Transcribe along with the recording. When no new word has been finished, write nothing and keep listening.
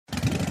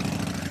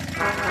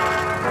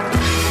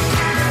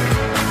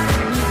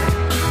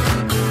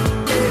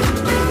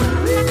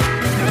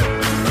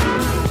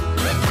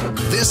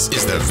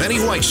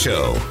Vinnie White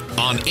Show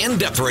on In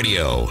Depth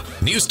Radio,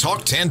 News Talk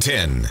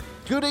 1010.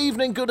 Good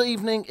evening, good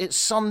evening. It's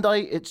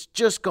Sunday, it's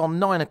just gone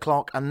 9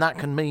 o'clock, and that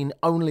can mean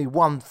only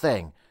one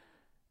thing.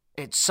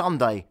 It's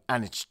Sunday,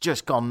 and it's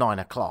just gone 9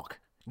 o'clock.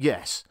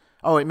 Yes.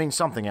 Oh, it means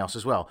something else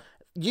as well.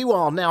 You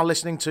are now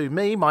listening to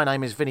me. My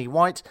name is Vinnie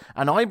White,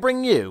 and I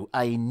bring you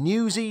a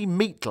newsy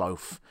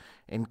meatloaf,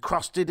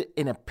 encrusted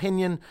in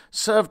opinion,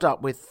 served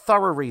up with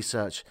thorough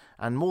research,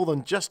 and more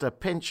than just a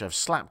pinch of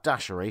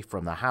slapdashery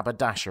from the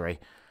haberdashery.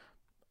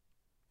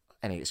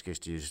 Any excuse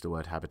to use the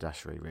word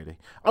haberdashery, really.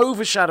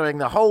 Overshadowing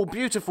the whole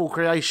beautiful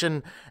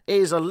creation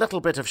is a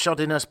little bit of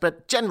shoddiness,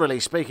 but generally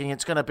speaking,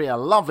 it's going to be a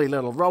lovely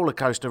little roller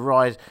coaster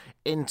ride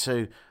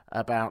into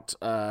about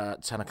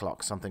 10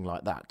 o'clock, something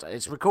like that.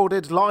 It's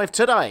recorded live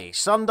today,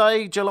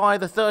 Sunday, July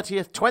the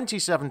 30th,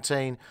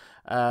 2017,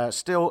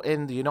 still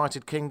in the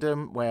United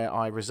Kingdom, where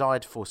I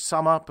reside for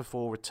summer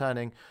before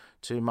returning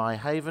to my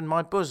haven,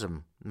 my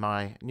bosom,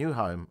 my new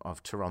home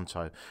of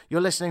Toronto.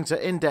 You're listening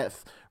to In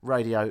Depth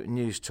Radio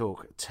News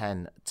Talk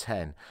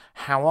 1010.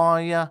 How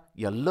are you?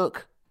 You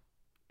look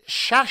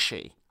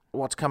shashy.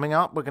 What's coming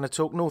up? We're going to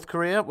talk North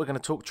Korea. We're going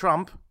to talk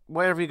Trump.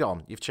 Where have you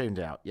gone? You've tuned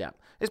out. Yeah.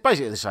 It's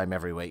basically the same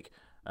every week.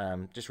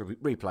 Just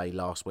replay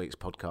last week's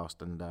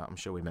podcast, and I'm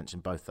sure we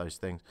mentioned both those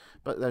things,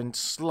 but then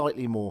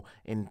slightly more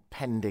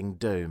impending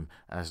doom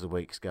as the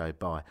weeks go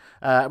by.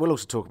 We'll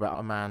also talk about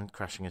a man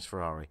crashing his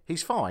Ferrari.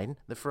 He's fine,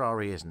 the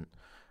Ferrari isn't,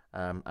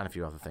 and a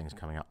few other things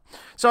coming up.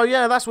 So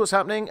yeah, that's what's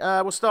happening.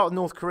 We'll start with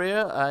North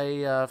Korea.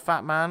 A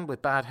fat man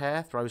with bad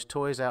hair throws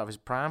toys out of his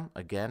pram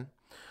again.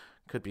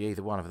 Could be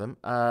either one of them.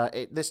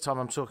 This time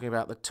I'm talking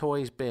about the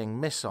toys being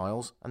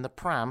missiles and the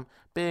pram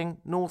being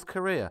North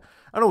Korea.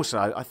 And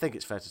also, I think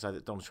it's fair to say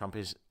that Donald Trump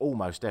is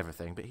almost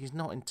everything, but he's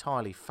not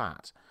entirely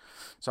fat.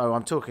 So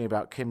I'm talking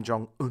about Kim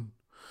Jong-un.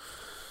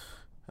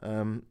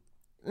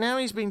 Now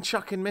he's been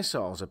chucking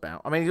missiles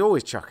about. I mean, he's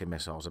always chucking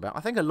missiles about.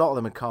 I think a lot of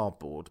them are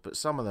cardboard, but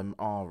some of them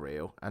are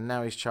real. And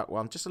now he's chucked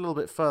one just a little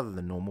bit further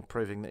than normal,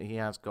 proving that he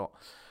has got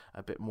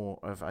a bit more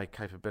of a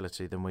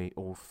capability than we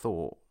all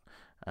thought.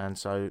 And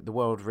so the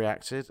world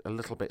reacted a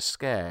little bit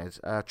scared.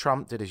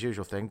 Trump did his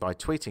usual thing by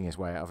tweeting his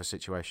way out of a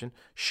situation.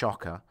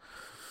 Shocker.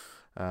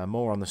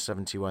 More on the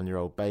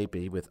 71-year-old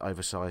baby with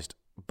oversized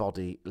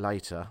body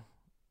later.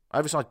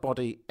 Oversized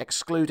body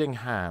excluding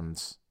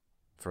hands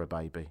for a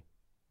baby.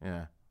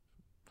 Yeah.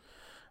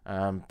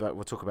 But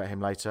we'll talk about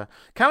him later.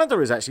 Canada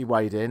has actually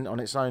weighed in on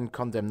its own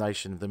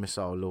condemnation of the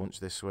missile launch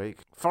this week.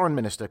 Foreign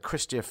Minister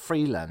Chrystia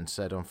Freeland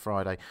said on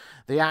Friday,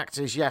 the act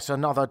is yet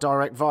another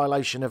direct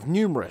violation of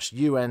numerous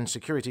UN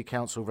Security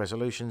Council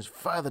resolutions,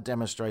 further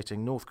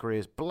demonstrating North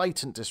Korea's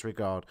blatant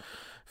disregard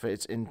for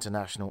its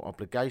international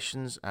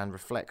obligations and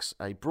reflects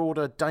a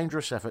broader,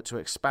 dangerous effort to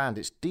expand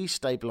its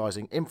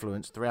destabilising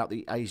influence throughout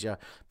the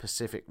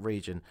Asia-Pacific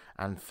region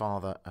and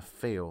farther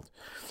afield.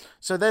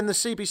 So then the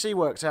CBC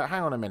worked out,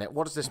 hang on a minute,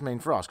 what does this mean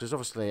for us? Because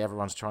obviously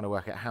everyone's trying to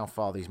work out how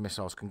far these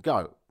missiles can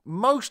go.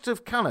 Most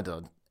of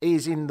Canada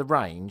is in the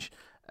range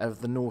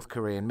of the North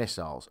Korean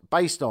missiles,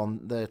 based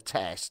on the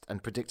test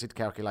and predicted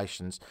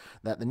calculations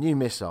that the new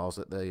missiles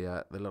that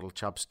the little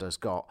chubsters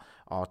got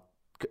are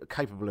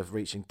capable of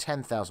reaching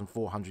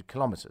 10,400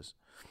 kilometres.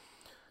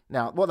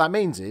 Now, what that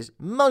means is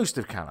most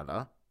of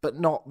Canada, but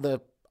not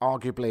the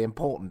arguably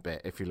important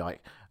bit, if you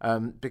like,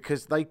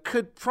 because they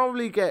could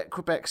probably get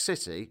Quebec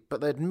City,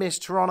 but they'd miss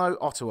Toronto,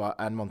 Ottawa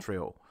and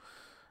Montreal.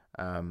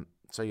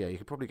 So yeah, you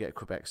could probably get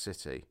Quebec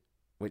City,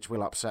 which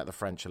will upset the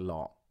French a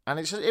lot. And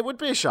it would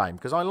be a shame,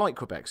 because I like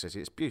Quebec City.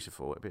 It's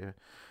beautiful. It'd be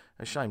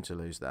a shame to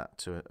lose that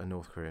to a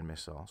North Korean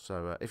missile.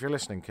 So if you're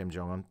listening, Kim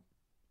Jong-un,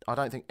 I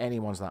don't think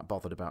anyone's that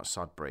bothered about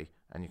Sudbury,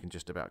 and you can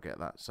just about get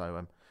that.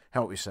 So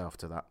help yourself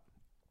to that.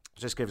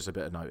 Just give us a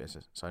bit of notice.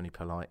 It's only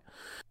polite.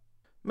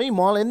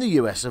 Meanwhile, in the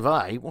US of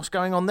A, what's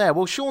going on there?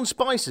 Well, Sean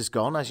Spice is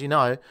gone, as you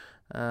know.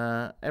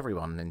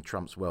 Everyone in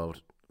Trump's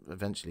world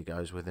eventually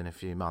goes within a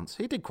few months.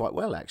 He did quite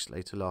well,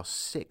 actually, to last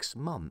 6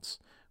 months,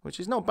 which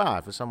is not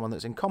bad for someone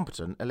that's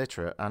incompetent,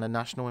 illiterate, and a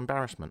national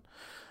embarrassment.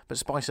 But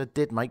Spicer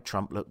did make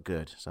Trump look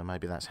good, so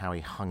maybe that's how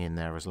he hung in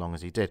there as long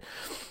as he did.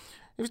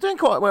 He was doing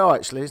quite well,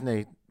 actually, isn't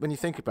he? When you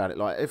think about it,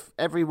 like if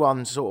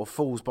everyone sort of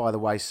falls by the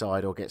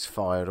wayside or gets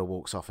fired or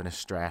walks off in a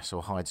stress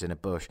or hides in a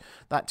bush,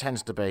 that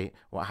tends to be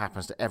what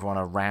happens to everyone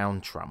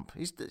around Trump.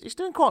 He's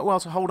doing quite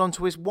well to hold on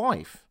to his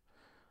wife.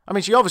 I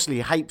mean, she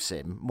obviously hates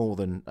him more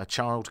than a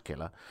child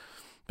killer,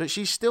 but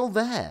she's still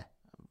there.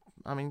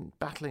 I mean,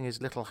 battling his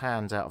little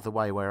hands out of the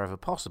way wherever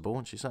possible,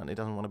 and she certainly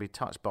doesn't want to be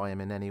touched by him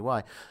in any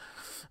way.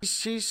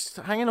 She's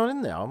hanging on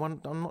in there.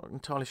 I'm not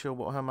entirely sure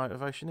what her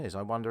motivation is.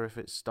 I wonder if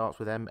it starts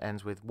with M,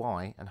 ends with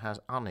Y, and has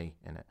honey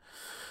in it.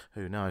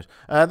 Who knows?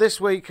 This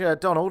week,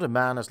 Donald, a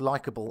man as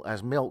likeable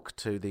as milk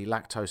to the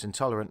lactose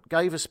intolerant,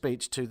 gave a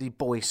speech to the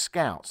Boy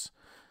Scouts.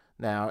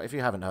 Now, if you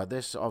haven't heard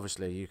this,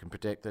 obviously you can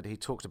predict that he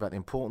talked about the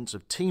importance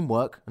of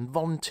teamwork and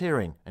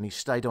volunteering, and he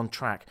stayed on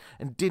track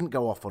and didn't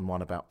go off on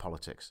one about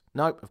politics.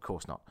 Nope, of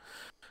course not.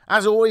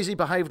 As always, he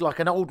behaved like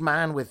an old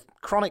man with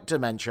chronic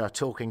dementia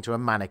talking to a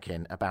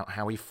mannequin about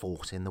how he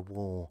fought in the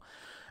war.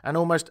 an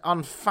almost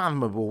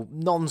unfathomable,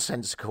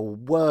 nonsensical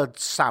word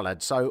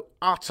salad so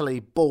utterly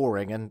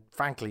boring and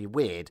frankly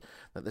weird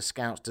that the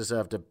Scouts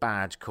deserved a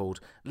badge called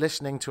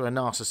Listening to a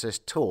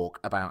Narcissist Talk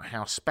About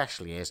How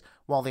Special He Is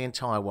While the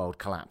Entire World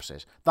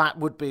Collapses. That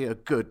would be a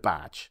good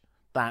badge.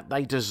 That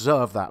they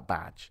deserve that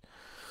badge.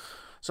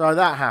 So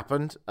that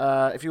happened.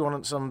 If you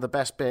want some of the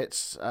best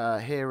bits,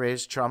 here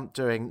is Trump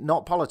doing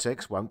not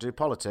politics, won't do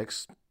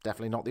politics,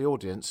 definitely not the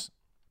audience,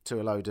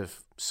 to a load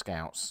of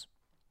Scouts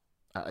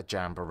at a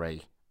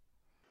jamboree.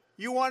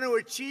 You want to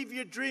achieve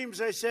your dreams?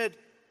 I said,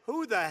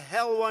 who the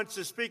hell wants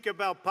to speak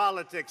about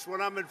politics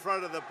when I'm in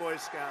front of the Boy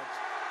Scouts,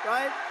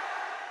 right?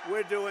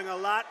 We're doing a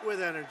lot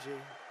with energy.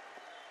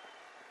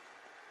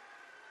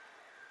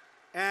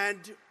 And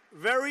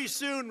very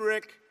soon,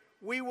 Rick,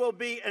 we will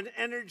be an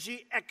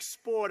energy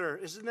exporter.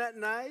 Isn't that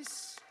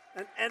nice?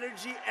 An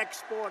energy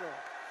exporter.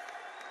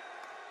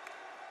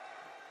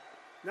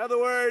 In other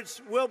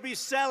words, we'll be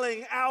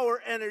selling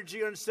our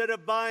energy instead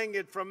of buying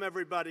it from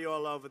everybody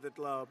all over the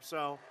globe.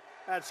 So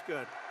that's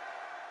good.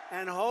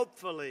 And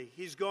hopefully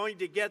he's going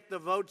to get the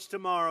votes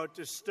tomorrow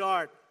to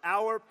start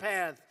our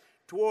path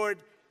toward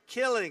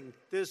killing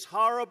this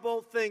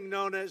horrible thing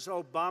known as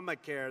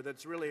Obamacare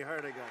that's really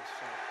hurting us.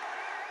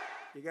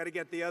 So you got to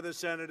get the other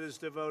senators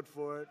to vote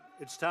for it.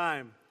 It's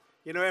time.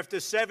 You know, after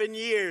 7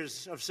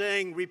 years of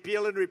saying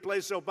repeal and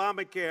replace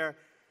Obamacare,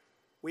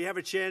 we have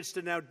a chance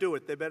to now do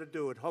it. They better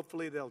do it.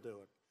 Hopefully they'll do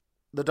it.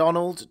 The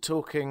Donald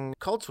talking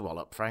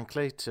codswallop,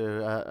 frankly,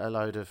 to a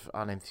load of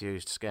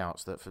unenthused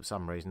Scouts that for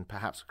some reason,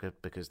 perhaps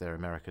because they're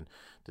American,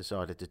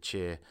 decided to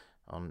cheer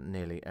on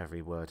nearly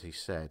every word he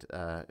said.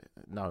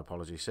 No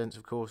apology since,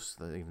 of course,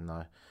 even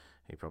though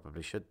he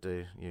probably should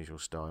do. Usual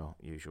style,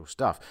 usual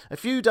stuff. A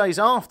few days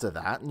after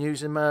that,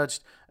 news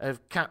emerged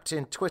of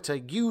Captain Twitter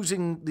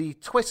using the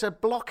Twitter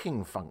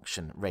blocking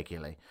function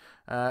regularly.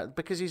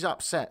 Because he's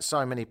upset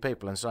so many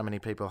people and so many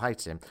people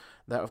hate him,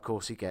 that of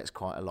course he gets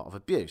quite a lot of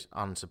abuse,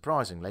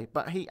 unsurprisingly.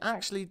 But he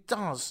actually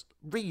does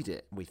read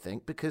it, we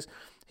think, because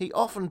he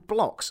often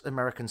blocks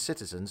American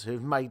citizens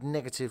who've made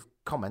negative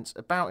comments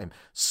about him.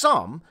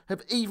 Some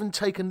have even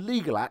taken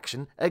legal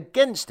action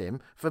against him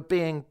for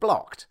being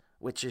blocked,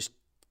 which is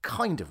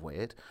kind of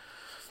weird.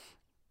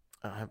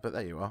 But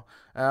there you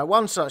are.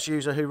 One such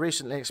user who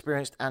recently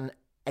experienced an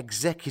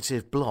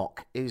executive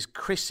block is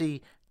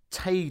Chrissy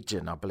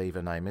Teigen, I believe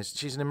her name is.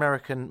 She's an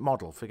American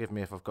model. Forgive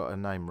me if I've got her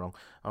name wrong.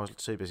 I was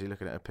too busy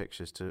looking at her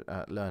pictures to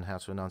learn how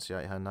to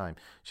enunciate her name.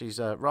 She's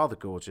rather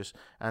gorgeous,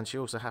 and she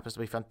also happens to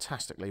be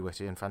fantastically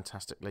witty and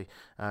fantastically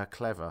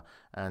clever,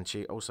 and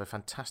she also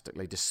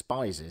fantastically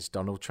despises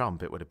Donald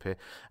Trump, it would appear.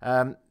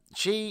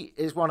 She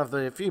is one of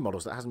the few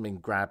models that hasn't been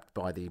grabbed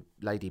by the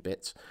lady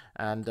bits,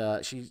 and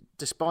she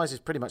despises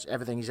pretty much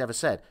everything he's ever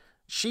said.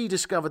 She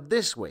discovered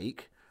this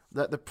week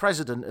that the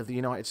President of the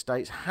United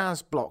States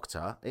has blocked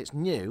her. It's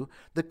new.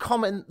 The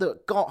comment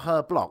that got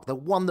her blocked, the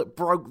one that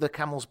broke the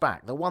camel's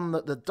back, the one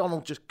that the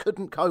Donald just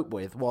couldn't cope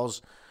with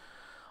was,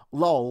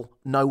 lol,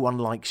 no one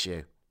likes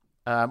you.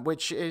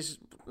 Which is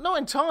not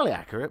entirely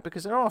accurate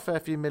because there are a fair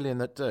few million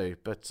that do,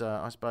 but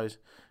I suppose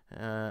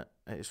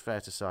it's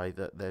fair to say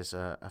that there's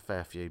a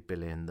fair few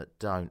billion that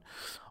don't.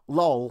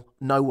 Lol,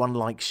 no one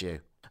likes you.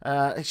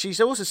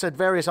 She's also said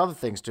various other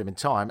things to him in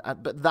time,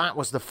 but that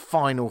was the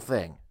final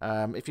thing.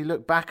 If you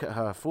look back at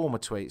her former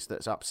tweets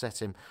that's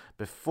upset him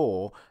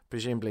before,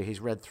 presumably he's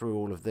read through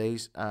all of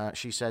these,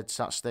 she said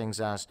such things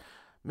as,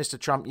 Mr.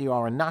 Trump, you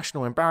are a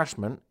national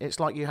embarrassment.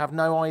 It's like you have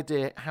no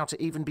idea how to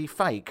even be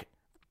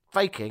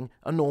faking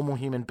a normal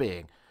human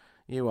being.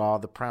 You are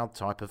the proud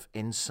type of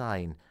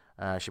insane.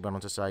 She went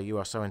on to say, you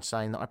are so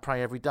insane that I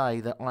pray every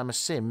day that I'm a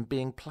sim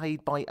being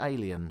played by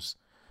aliens.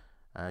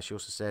 She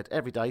also said,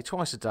 every day,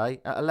 twice a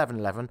day, at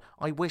 11:11,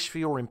 I wish for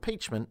your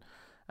impeachment.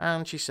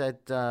 And she said,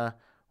 one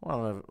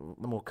of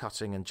the more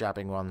cutting and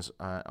jabbing ones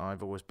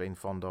I've always been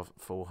fond of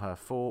for her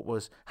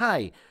was,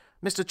 hey,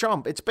 Mr.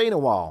 Trump, it's been a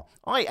while.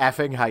 I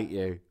effing hate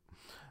you.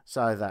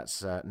 So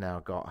that's now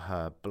got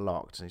her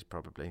blocked. He's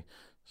probably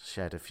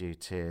shed a few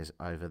tears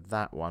over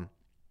that one.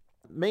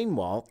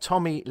 Meanwhile,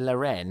 Tomi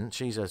Lahren,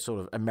 she's a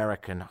sort of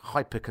American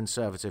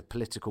hyper-conservative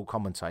political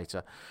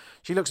commentator.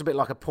 She looks a bit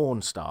like a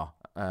porn star,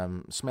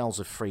 smells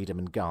of freedom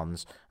and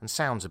guns, and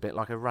sounds a bit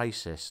like a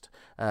racist.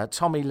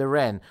 Tomi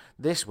Lahren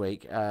this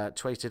week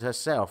tweeted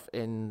herself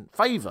in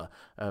favour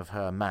of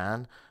her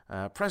man.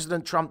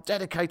 President Trump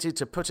dedicated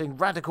to putting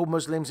radical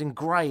Muslims in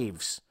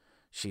graves,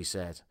 she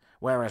said,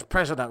 whereas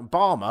President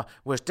Obama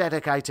was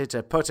dedicated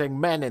to putting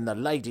men in the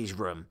ladies'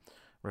 room,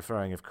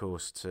 referring, of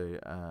course, to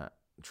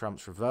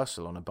Trump's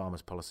reversal on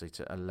Obama's policy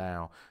to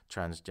allow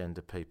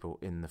transgender people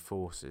in the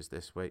forces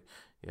this week.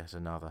 Yes,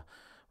 another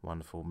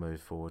wonderful move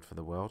forward for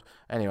the world.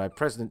 Anyway,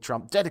 President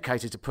Trump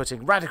dedicated to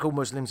putting radical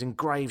Muslims in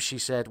graves, she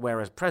said,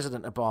 whereas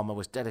President Obama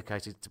was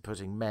dedicated to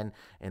putting men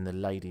in the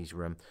ladies'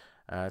 room.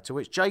 To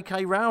which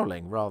J.K.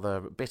 Rowling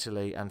rather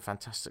bitterly and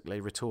fantastically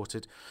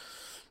retorted,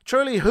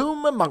 truly,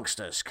 whom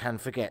amongst us can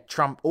forget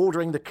Trump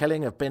ordering the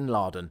killing of bin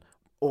Laden,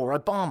 or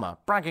Obama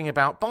bragging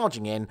about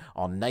barging in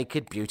on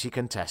naked beauty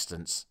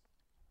contestants?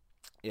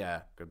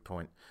 Yeah, good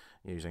point.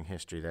 using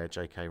history there,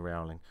 J.K.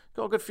 Rowling.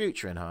 Got a good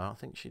future in her. I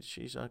think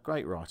she's a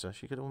great writer.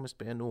 She could almost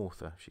be an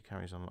author if she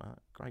carries on like that.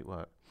 Great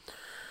work.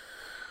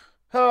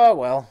 Oh,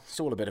 well, it's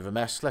all a bit of a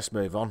mess. Let's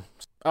move on.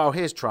 Oh,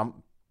 here's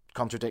Trump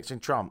contradicting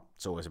Trump.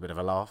 It's always a bit of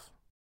a laugh.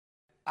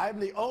 I'm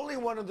the only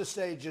one on the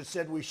stage that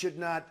said we should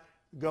not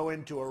go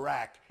into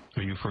Iraq.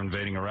 Are you for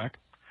invading Iraq?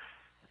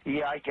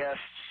 Yeah, I guess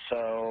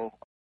so.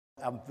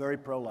 I'm very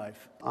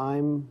pro-life.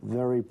 I'm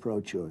very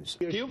pro-choice.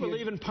 Do you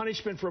believe in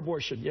punishment for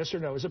abortion? Yes or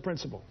no, as a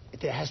principle?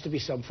 There has to be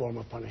some form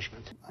of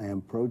punishment. I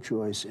am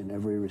pro-choice in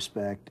every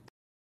respect.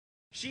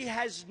 She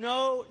has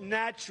no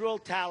natural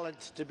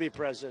talent to be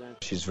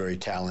president. She's very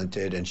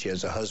talented, and she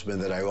has a husband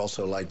that I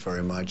also like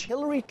very much.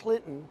 Hillary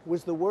Clinton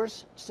was the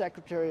worst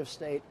Secretary of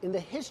State in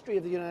the history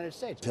of the United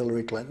States.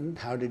 Hillary Clinton,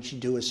 how did she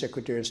do as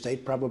Secretary of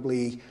State?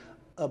 Probably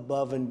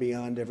above and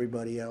beyond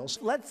everybody else.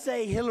 Let's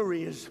say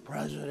Hillary is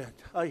president.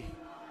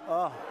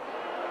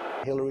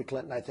 Hillary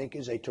Clinton, I think,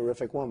 is a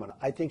terrific woman.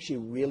 I think she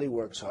really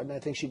works hard, and I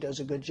think she does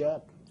a good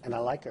job, and I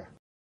like her.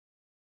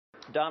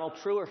 Donald,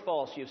 true or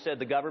false, you've said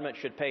the government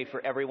should pay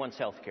for everyone's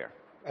health care.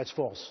 That's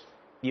false.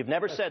 You've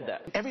never said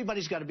that.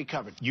 Everybody's got to be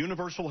covered.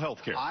 Universal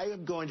health care. I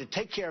am going to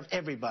take care of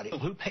everybody.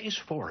 Who pays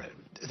for it?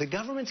 The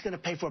government's going to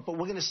pay for it, but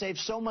we're going to save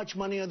so much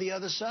money on the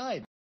other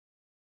side.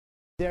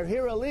 They're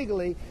here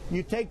illegally.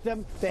 You take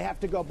them, they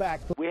have to go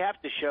back. We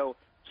have to show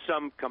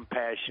some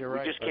compassion. We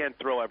just can't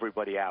throw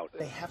everybody out.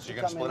 They have So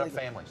you're going to split up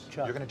families.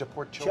 Chuck, You're going to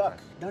deport children.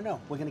 Chuck, no.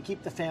 We're going to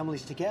keep the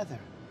families together.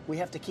 We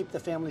have to keep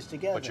the families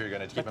together. But you're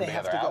going to keep But them they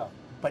have together to out? go.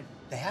 But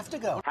they have to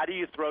go. How do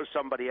you throw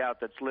somebody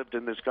out that's lived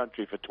in this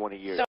country for 20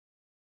 years?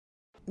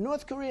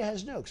 North Korea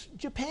has nukes.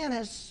 Japan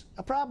has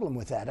a problem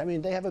with that. I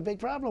mean, they have a big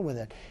problem with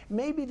it.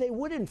 Maybe they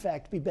would, in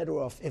fact, be better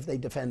off if they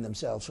defend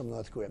themselves from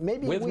North Korea.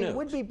 Maybe we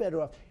would be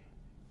better off,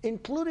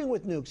 including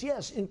with nukes.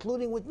 Yes,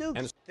 including with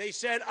nukes. They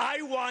said,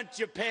 I want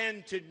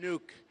Japan to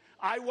nuke.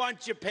 I want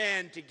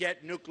Japan to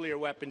get nuclear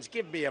weapons.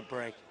 Give me a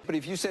break. But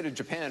if you say to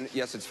Japan,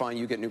 yes, it's fine,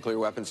 you get nuclear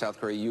weapons, South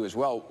Korea, you as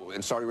well,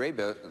 and Saudi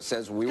Arabia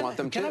says we want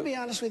them too. Can I be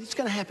honest with you? It's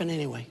going to happen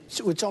anyway.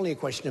 So it's only a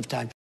question of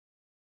time.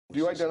 Do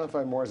you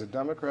identify more as a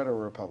Democrat or a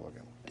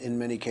Republican? In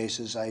many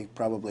cases, I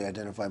probably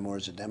identify more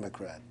as a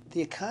Democrat.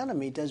 The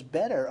economy does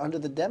better under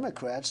the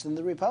Democrats than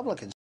the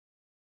Republicans.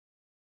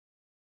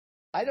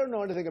 I don't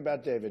know anything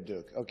about David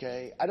Duke,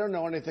 okay? I don't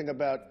know anything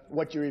about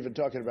what you're even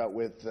talking about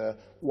with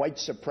white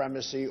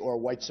supremacy or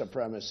white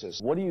supremacists.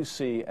 What do you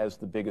see as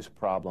the biggest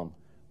problem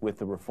with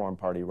the Reform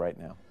Party right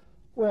now?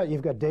 Well,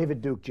 you've got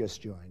David Duke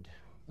just joined,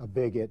 a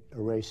bigot, a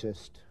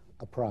racist,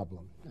 a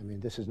problem. I mean,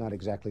 this is not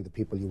exactly the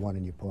people you want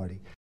in your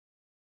party.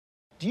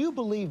 Do you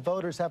believe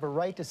voters have a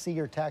right to see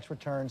your tax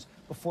returns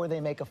before they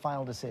make a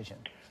final decision?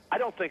 I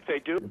don't think they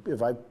do.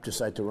 If I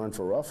decide to run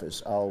for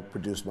office, I'll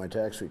produce my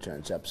tax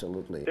returns,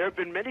 absolutely. There have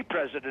been many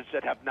presidents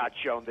that have not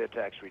shown their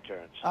tax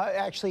returns.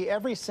 Actually,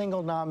 every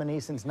single nominee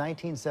since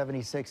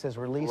 1976 has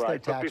released their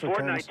tax returns. But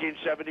before returns.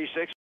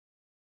 1976...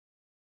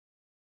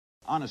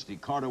 Honesty,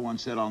 Carter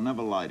once said, I'll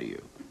never lie to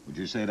you. Would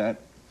you say that,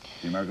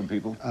 the American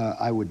people?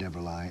 I would never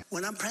lie.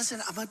 When I'm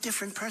president, I'm a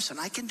different person.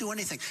 I can do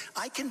anything.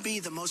 I can be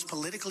the most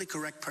politically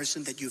correct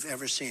person that you've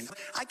ever seen.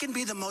 I can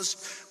be the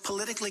most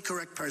politically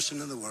correct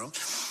person in the world,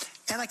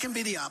 and I can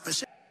be the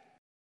opposite.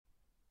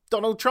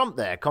 Donald Trump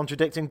there,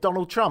 contradicting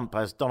Donald Trump,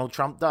 as Donald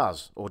Trump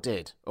does, or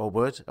did, or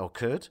would, or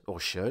could,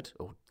 or should,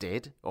 or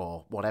did,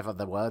 or whatever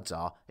the words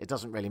are. It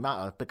doesn't really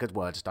matter, because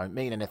words don't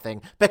mean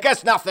anything,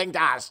 because nothing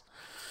does.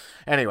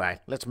 Anyway,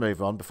 let's move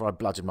on before I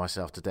bludgeon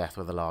myself to death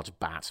with a large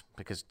bat,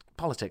 because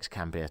politics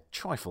can be a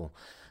trifle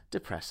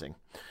depressing.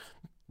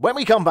 When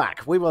we come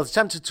back, we will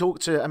attempt to talk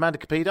to Amanda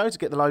Capito to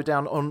get the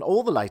lowdown on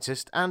all the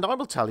latest, and I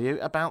will tell you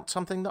about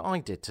something that I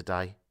did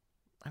today.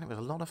 And it was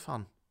a lot of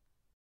fun.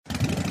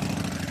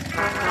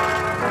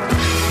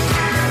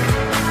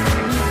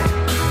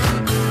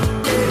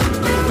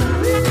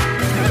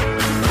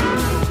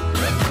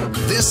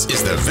 This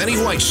is the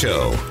Vinnie White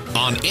Show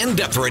on In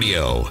Depth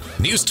Radio,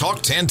 News Talk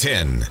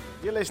 1010.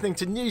 You're listening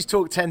to News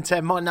Talk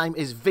 1010. My name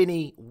is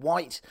Vinnie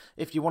White.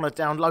 If you want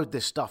to download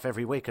this stuff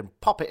every week and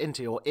pop it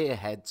into your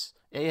earheads.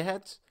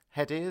 Earheads?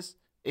 Head ears?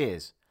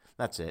 Ears.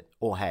 That's it.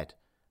 Or head.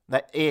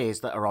 The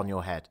ears that are on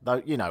your head.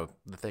 Though, you know,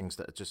 the things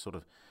that are just sort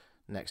of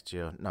next to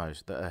your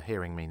nose that are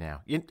hearing me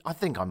now. I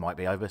think I might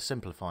be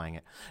oversimplifying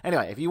it.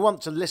 Anyway, if you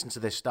want to listen to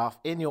this stuff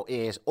in your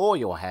ears or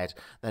your head,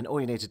 then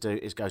all you need to do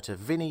is go to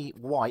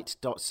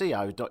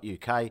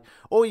vinniewhite.co.uk,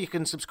 or you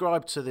can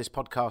subscribe to this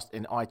podcast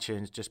in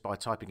iTunes just by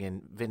typing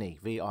in Vinnie,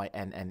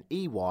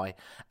 V-I-N-N-E-Y.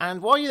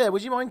 And while you're there,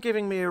 would you mind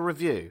giving me a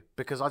review?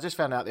 Because I just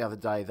found out the other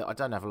day that I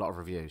don't have a lot of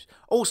reviews.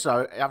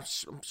 Also, I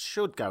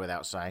should go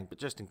without saying, but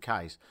just in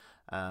case,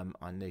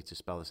 I need to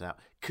spell this out.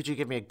 Could you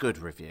give me a good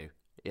review?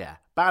 Yeah,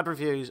 bad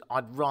reviews,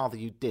 I'd rather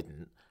you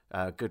didn't.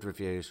 Good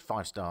reviews,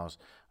 5 stars,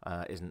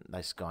 isn't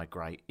this guy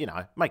great? You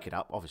know, make it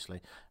up, obviously.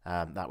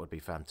 That would be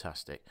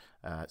fantastic.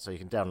 So you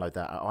can download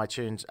that at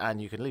iTunes,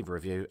 and you can leave a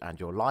review,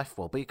 and your life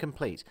will be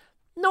complete.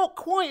 Not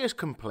quite as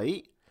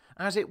complete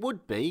as it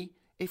would be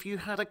if you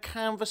had a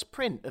canvas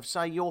print of,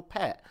 say, your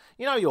pet.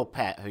 You know your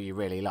pet who you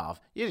really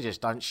love. You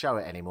just don't show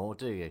it anymore,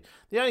 do you?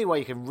 The only way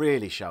you can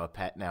really show a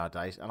pet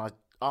nowadays, and I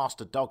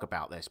asked a dog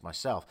about this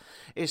myself,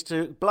 is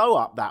to blow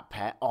up that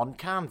pet on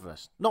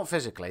canvas. Not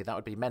physically, that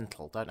would be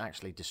mental. Don't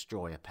actually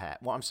destroy a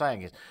pet. What I'm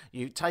saying is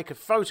you take a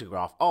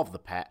photograph of the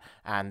pet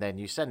and then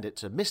you send it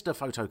to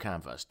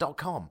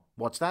mrphotocanvas.com.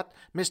 What's that?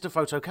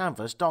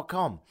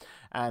 mrphotocanvas.com.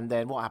 And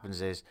then what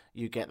happens is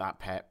you get that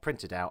pet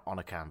printed out on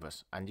a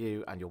canvas, and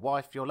you and your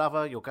wife, your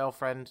lover, your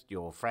girlfriend,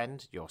 your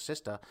friend, your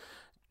sister,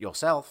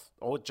 yourself,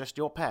 or just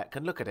your pet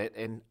can look at it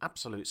in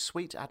absolute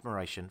sweet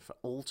admiration for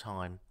all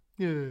time.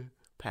 Yeah.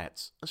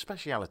 Pets, a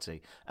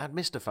speciality at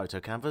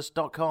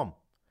mrphotocanvas.com.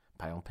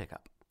 Pay on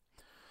pickup.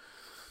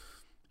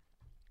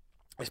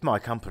 It's my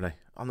company.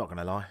 I'm not going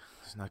to lie.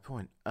 There's no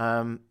point.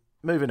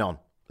 Moving on.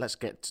 Let's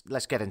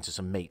get into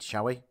some meat,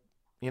 shall we?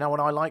 You know what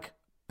I like?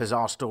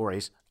 Bizarre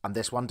stories, and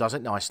this one does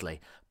it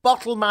nicely.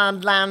 Bottle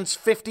man lands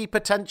 50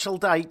 potential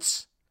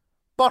dates.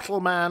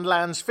 Bottle man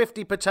lands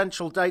 50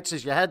 potential dates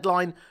is your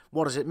headline.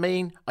 What does it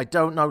mean? I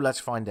don't know. Let's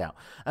find out.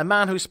 A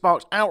man who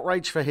sparked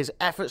outrage for his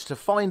efforts to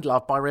find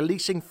love by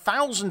releasing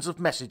thousands of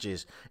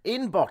messages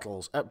in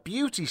bottles at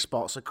beauty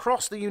spots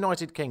across the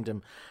United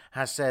Kingdom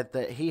has said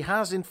that he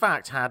has in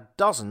fact had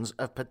dozens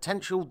of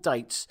potential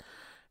dates.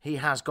 He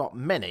has got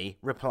many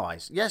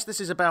replies. Yes, this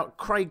is about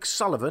Craig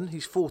Sullivan.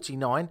 He's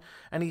 49,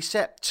 and he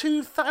set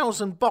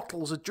 2,000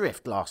 bottles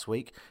adrift last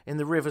week in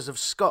the rivers of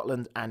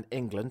Scotland and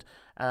England.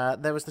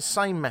 There was the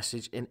same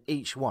message in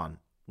each one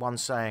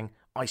saying,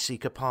 "I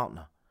seek a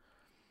partner,"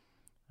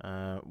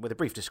 with a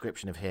brief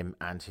description of him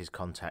and his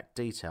contact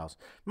details.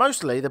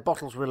 Mostly the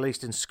bottles were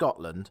released in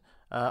Scotland.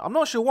 I'm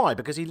not sure why,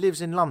 because he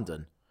lives in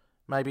London.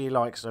 Maybe he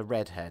likes a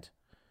redhead.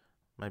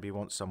 Maybe he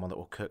wants someone that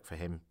will cook for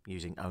him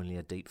using only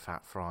a deep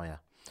fat fryer.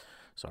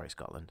 Sorry,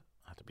 Scotland.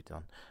 Had to be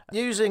done.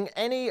 Using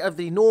any of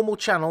the normal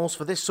channels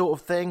for this sort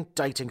of thing,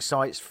 dating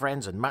sites,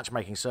 friends and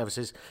matchmaking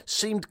services,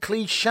 seemed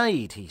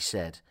cliched, he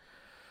said.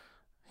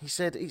 He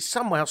said it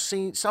somehow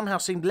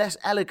seemed less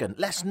elegant,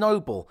 less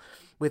noble.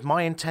 With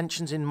my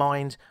intentions in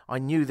mind, I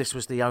knew this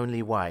was the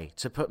only way,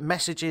 to put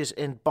messages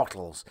in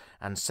bottles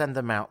and send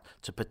them out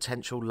to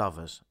potential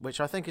lovers, which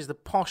I think is the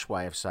posh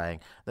way of saying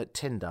that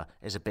Tinder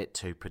is a bit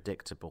too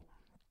predictable.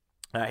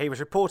 He was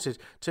reported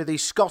to the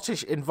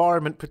Scottish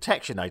Environment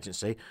Protection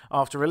Agency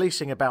after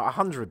releasing about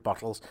 100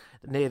 bottles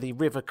near the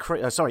River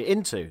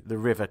into the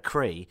River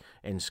Cree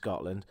in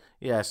Scotland.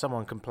 Yeah,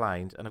 someone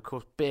complained, and of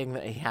course, being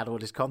that he had all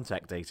his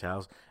contact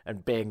details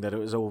and being that it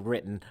was all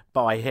written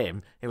by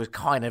him, it was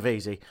kind of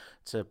easy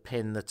to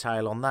pin the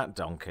tail on that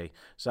donkey.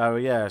 So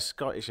yeah,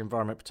 Scottish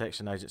Environment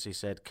Protection Agency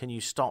said, "Can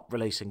you stop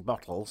releasing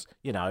bottles?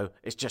 You know,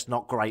 it's just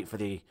not great for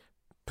the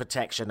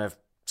protection of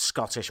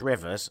Scottish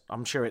rivers.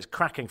 I'm sure it's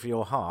cracking for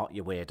your heart,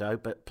 you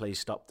weirdo, but please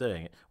stop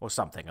doing it," or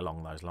something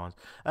along those lines.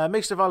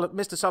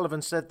 Mr.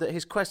 Sullivan said that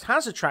his quest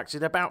has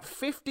attracted about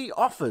 50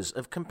 offers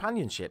of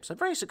companionship, so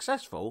very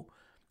successful.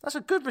 That's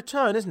a good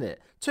return, isn't it?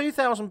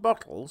 2,000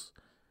 bottles,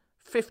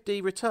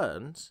 50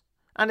 returns,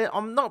 and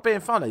I'm not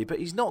being funny, but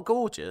he's not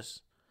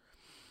gorgeous,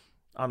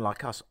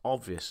 unlike us,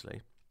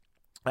 obviously.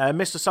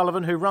 Mr.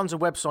 Sullivan, who runs a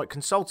website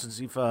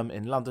consultancy firm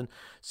in London,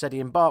 said he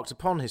embarked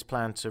upon his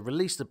plan to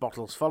release the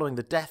bottles following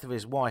the death of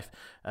his wife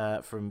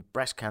from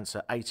breast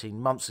cancer 18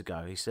 months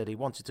ago. He said he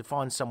wanted to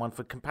find someone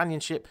for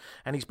companionship,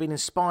 and he's been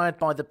inspired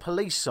by the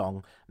Police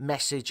song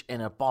 "Message in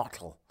a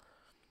Bottle."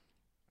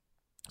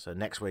 So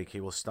next week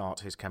he will start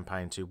his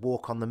campaign to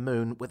walk on the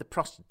moon with a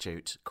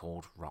prostitute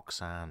called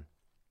Roxanne.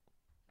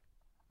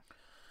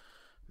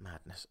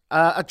 Madness.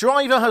 A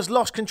driver has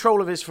lost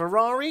control of his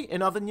Ferrari.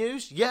 In other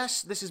news,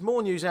 yes, this is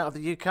more news out of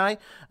the UK.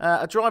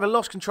 A driver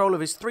lost control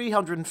of his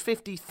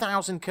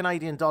 $350,000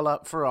 Canadian dollar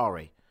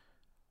Ferrari.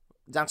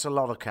 That's a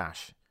lot of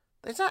cash.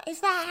 Is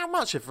that how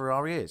much a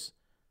Ferrari is?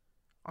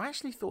 I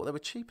actually thought they were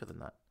cheaper than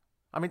that.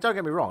 I mean, don't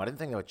get me wrong, I didn't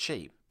think they were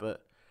cheap,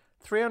 but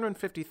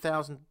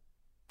 $350,000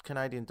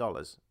 Canadian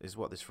dollars is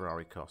what this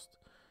Ferrari cost.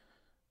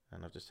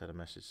 And I've just had a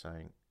message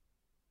saying,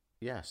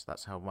 yes,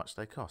 that's how much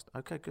they cost.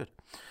 Okay, good.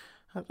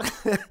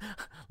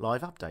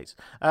 Live updates.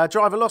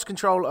 Driver lost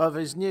control of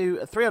his new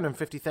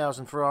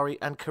 $350,000 Ferrari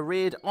and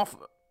careered off.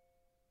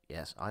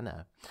 Yes, I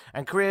know.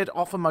 And careered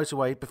off a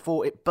motorway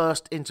before it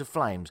burst into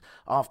flames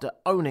after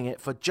owning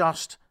it for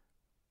just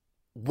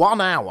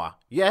 1 hour.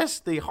 Yes,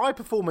 the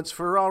high-performance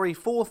Ferrari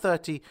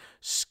 430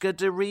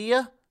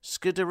 Scuderia,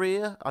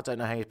 I don't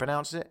know how you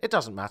pronounce it. It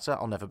doesn't matter.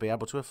 I'll never be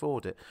able to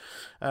afford it.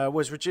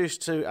 Was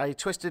reduced to a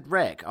twisted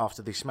wreck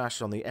after the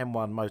smash on the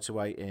M1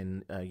 motorway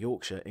in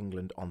Yorkshire,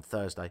 England on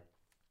Thursday.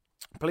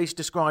 Police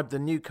described the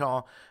new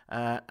car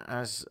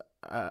as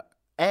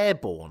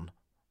airborne.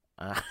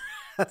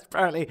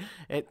 Apparently,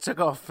 it took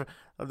off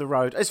the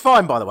road. It's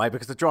fine, by the way,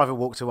 because the driver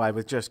walked away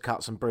with just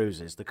cuts and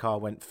bruises. The car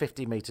went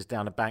 50 metres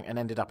down a bank and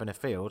ended up in a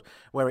field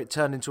where it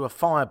turned into a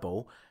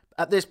fireball.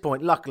 At this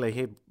point, luckily,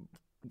 he'd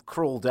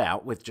crawled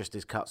out with just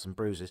his cuts and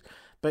bruises.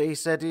 But he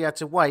said he had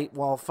to wait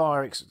while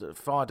fire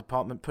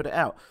department put it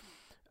out.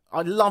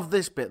 I love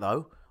this bit,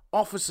 though.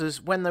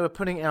 Officers, when they were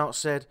putting it out,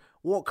 said,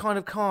 what kind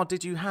of car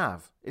did you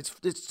have?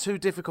 It's too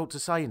difficult to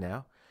say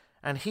now.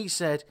 And he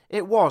said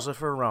it was a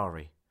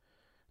Ferrari.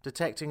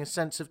 Detecting a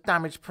sense of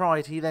damaged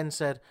pride, he then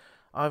said,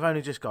 I've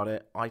only just got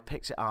it. I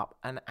picked it up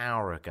an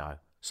hour ago.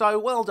 So,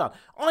 well done.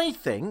 I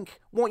think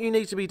what you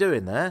need to be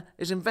doing there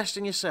is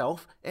investing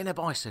yourself in a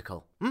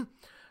bicycle.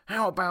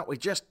 How about we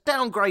just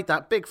downgrade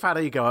that big fat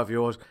ego of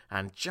yours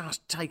and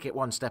just take it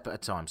one step at a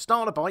time.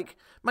 Start a bike,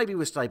 maybe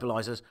with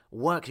stabilisers,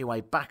 work your way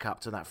back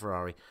up to that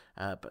Ferrari,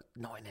 but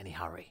not in any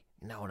hurry.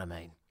 You know what I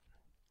mean?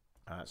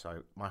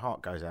 So my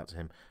heart goes out to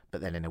him,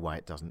 but then in a way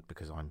it doesn't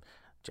because I'm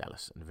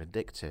jealous and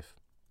vindictive.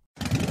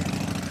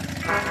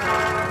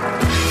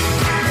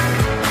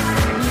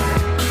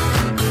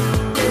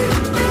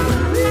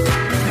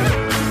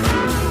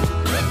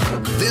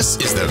 This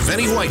is the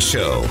Vinnie White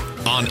Show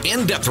on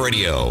In-Depth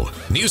Radio,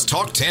 News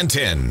Talk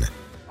 1010.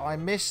 I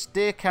miss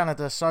dear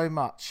Canada so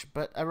much,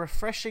 but a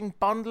refreshing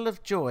bundle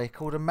of joy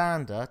called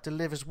Amanda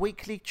delivers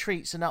weekly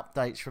treats and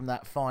updates from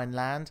that fine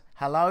land.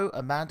 Hello,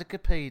 Amanda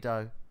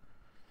Capido.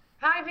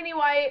 Hi, Vinnie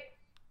White.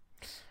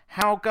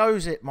 How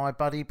goes it, my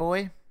buddy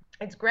boy?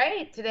 It's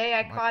great. Today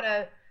I caught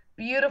a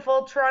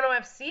beautiful Toronto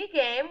FC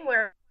game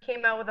where it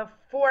came out with a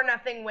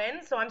 4-0 win,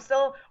 so I'm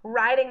still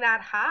riding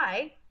that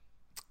high.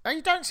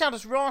 You don't sound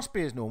as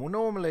raspy as normal.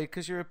 Normally,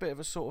 because you're a bit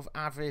of a sort of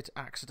avid,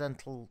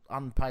 accidental,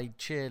 unpaid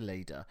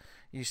cheerleader,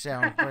 you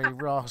sound very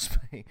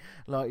raspy,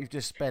 like you've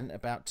just spent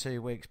about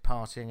 2 weeks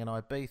partying in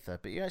Ibiza.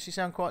 But you actually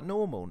sound quite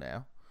normal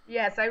now.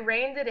 Yes, I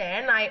reined it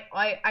in.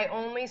 I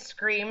only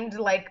screamed,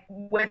 like,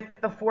 with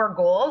the 4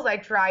 goals. I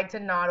tried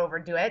to not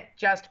overdo it,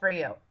 just for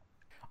you.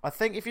 I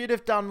think if you'd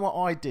have done what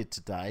I did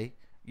today,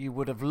 you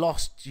would have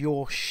lost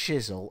your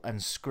shizzle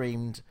and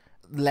screamed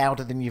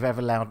louder than you've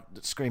ever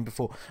screamed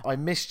before. I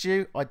missed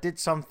you. I did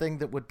something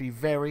that would be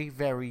very,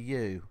 very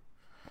you.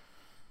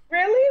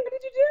 Really? What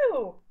did you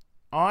do?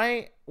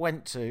 I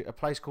went to a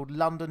place called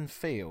London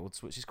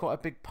Fields, which is quite a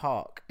big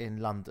park in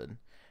London,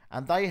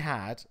 and they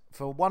had,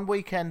 for one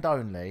weekend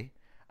only,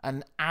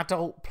 an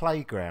adult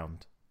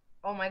playground.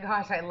 Oh my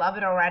gosh, I love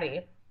it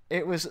already.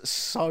 It was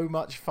so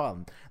much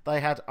fun. They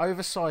had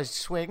oversized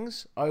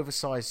swings,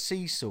 oversized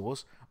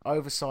seesaws,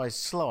 oversized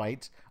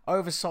slides,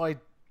 oversized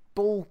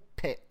ball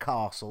pit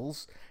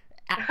castles,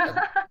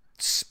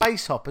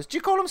 space hoppers. Do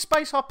you call them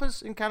space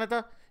hoppers in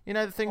Canada? You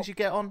know, the things you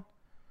get on?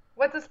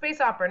 What's a space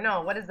hopper?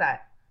 No, what is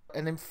that?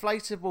 An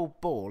inflatable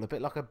ball, a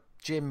bit like a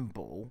gym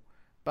ball,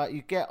 but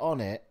you get on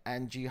it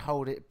and you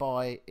hold it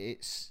by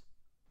its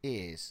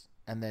ears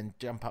and then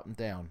jump up and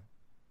down.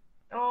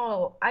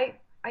 Oh, I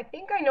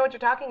think I know what you're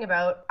talking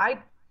about. I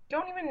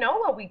don't even know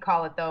what we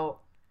call it though.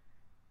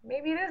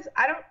 Maybe it is.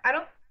 I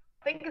don't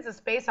think it's a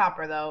space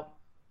hopper though.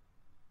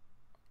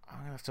 I'm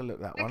gonna have to look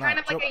that one up. It's kind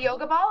of like a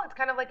yoga ball. It's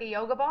kind of like a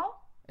yoga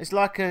ball. It's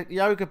like a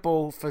yoga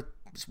ball for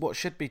what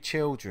should be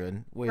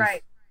children with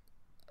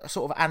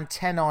sort of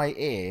antennae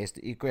ears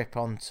that you grip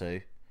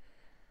onto.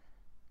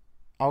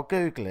 I'll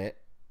Google it.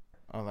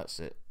 Oh, that's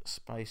it.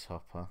 Space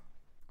hopper.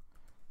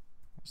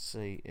 Let's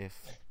see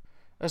if...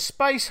 A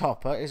space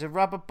hopper is a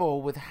rubber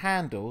ball with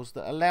handles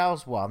that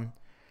allows one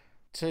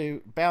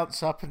to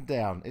bounce up and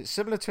down. It's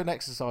similar to an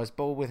exercise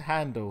ball with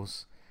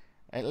handles.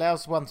 It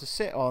allows one to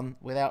sit on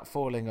without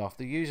falling off.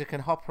 The user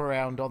can hop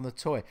around on the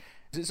toy.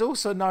 It's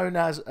also known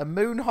as a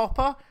moon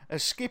hopper, a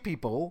skippy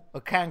ball,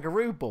 a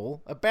kangaroo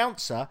ball, a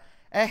bouncer,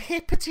 a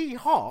hippity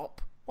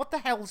hop. What the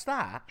hell's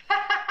that?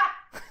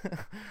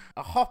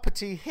 A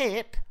hoppity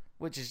hip,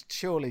 which is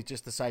surely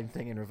just the same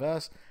thing in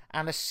reverse,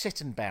 and a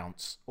sit and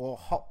bounce or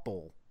hop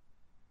ball.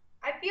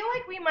 I feel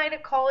like we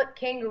might call it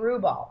kangaroo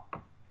ball.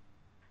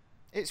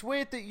 It's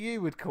weird that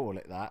you would call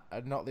it that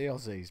and not the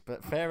Aussies,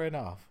 but fair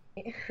enough.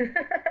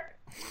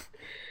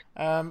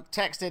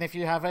 Text in if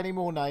you have any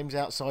more names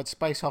outside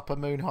space hopper,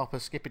 moon hopper,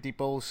 skippity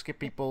balls,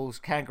 skippy balls,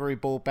 kangaroo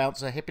ball,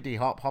 bouncer, hippity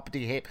hop,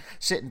 hoppity hip,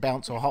 sit and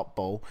bounce, or hop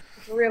ball.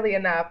 It's really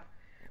enough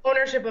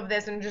ownership of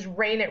this and just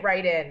rein it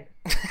right in.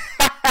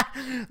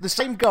 The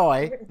same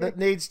guy that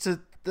needs to...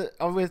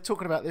 we were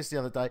talking about this the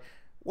other day.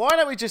 Why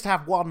don't we just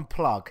have one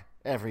plug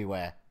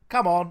everywhere?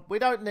 Come on, we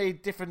don't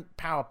need different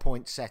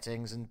PowerPoint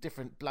settings and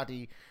different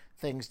bloody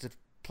things to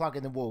plug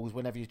in the walls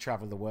whenever you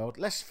travel the world.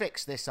 Let's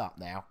fix this up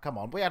now. Come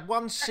on. We had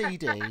one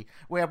CD,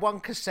 we had one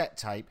cassette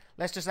tape.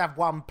 Let's just have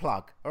one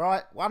plug, all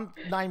right? One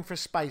name for a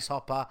space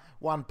hopper,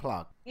 one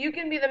plug. You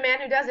can be the man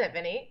who does it,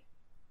 Vinny.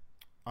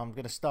 I'm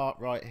going to start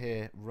right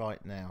here,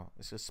 right now.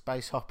 It's a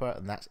space hopper,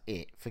 and that's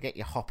it. Forget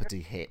your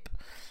hoppity hip.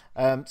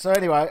 So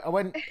anyway, I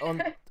went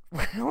on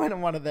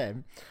one of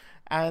them,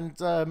 and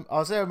I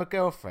was there with my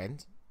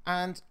girlfriend,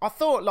 and I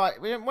thought,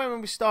 like, when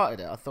we started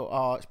it, I thought,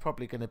 oh, it's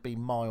probably going to be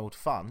mild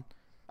fun.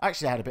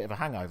 Actually, I had a bit of a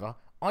hangover.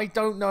 I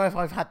don't know if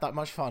I've had that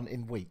much fun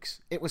in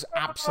weeks. It was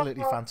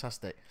absolutely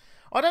fantastic.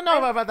 I don't know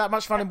if I've had that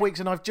much fun in weeks,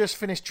 and I've just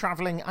finished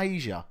travelling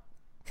Asia.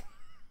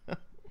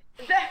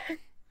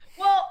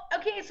 Well,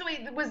 okay, so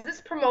wait, was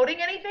this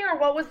promoting anything, or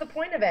what was the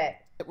point of it?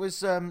 It was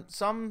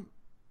some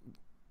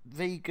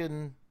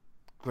vegan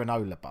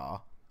granola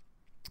bar.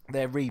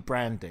 They're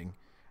rebranding,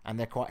 and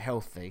they're quite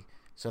healthy.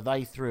 So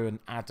they threw an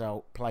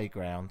adult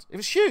playground. It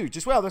was huge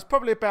as well. There's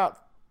probably about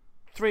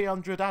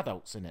 300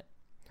 adults in it.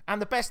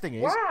 And the best thing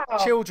is, wow.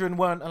 children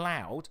weren't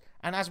allowed,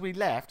 and as we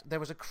left, there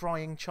was a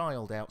crying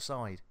child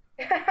outside.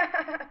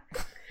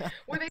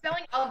 Were they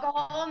selling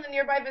alcohol in the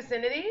nearby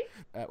vicinity?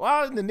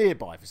 Well, in the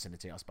nearby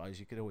vicinity, I suppose.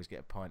 You could always get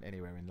a pint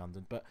anywhere in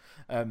London, but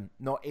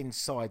not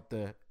inside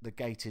the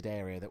gated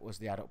area that was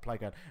the adult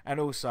playground. And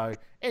also,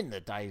 in the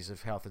days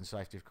of health and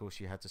safety, of course,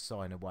 you had to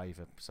sign a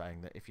waiver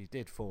saying that if you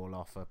did fall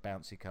off a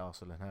bouncy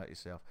castle and hurt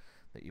yourself,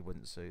 that you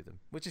wouldn't sue them,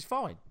 which is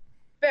fine.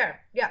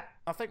 Fair, yeah.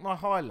 I think my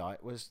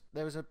highlight was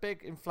there was a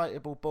big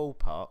inflatable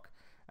ballpark,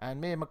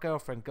 and me and my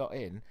girlfriend got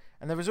in,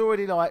 and there was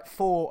already like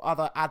 4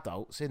 other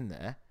adults in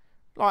there,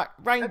 like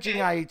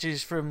ranging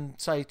ages from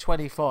say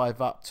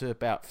 25 up to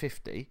about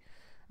 50.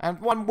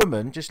 And one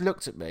woman just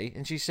looked at me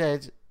and she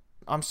said,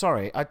 "I'm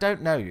sorry, I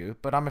don't know you,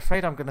 but I'm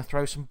afraid I'm going to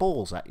throw some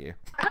balls at you."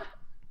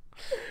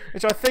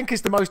 Which I think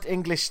is the most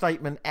English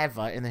statement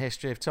ever in the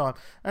history of time.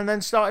 And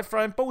then started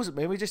throwing balls at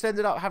me, and we just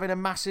ended up having a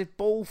massive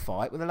ball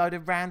fight with a load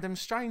of random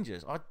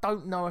strangers. I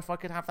don't know if I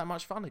could have that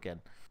much fun again.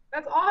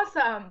 That's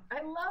awesome.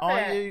 I love it.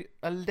 Are you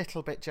a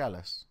little bit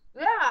jealous?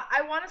 Yeah,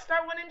 I want to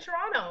start one in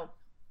Toronto.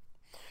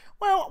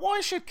 Well,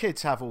 why should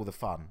kids have all the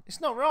fun?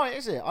 It's not right,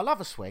 is it? I love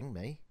a swing,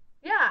 me.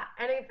 Yeah,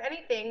 and if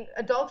anything,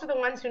 adults are the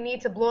ones who need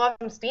to blow up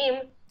some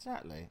steam.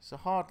 Exactly. It's a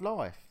hard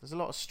life. There's a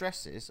lot of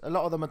stresses. A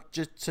lot of them are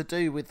just to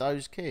do with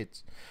those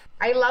kids.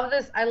 I love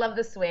this. I love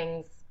the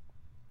swings.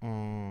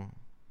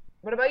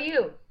 What about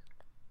you?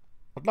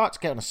 I'd like to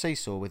get on a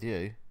seesaw with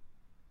you.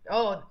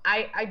 Oh,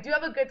 I do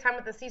have a good time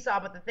with the seesaw,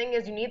 but the thing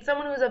is, you need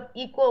someone who's of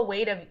equal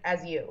weight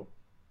as you.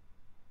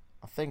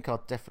 I think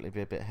I'd definitely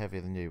be a bit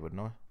heavier than you, wouldn't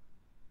I?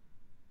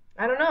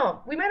 I don't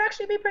know. We might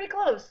actually be pretty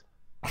close.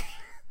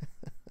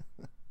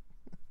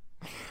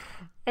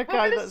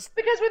 Okay, because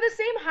we're the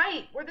same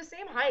height. We're the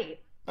same height.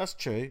 That's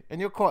true, and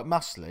you're quite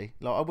muscly.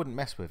 Like, I wouldn't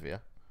mess with you.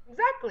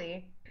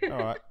 Exactly. All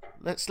right,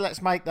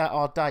 let's make that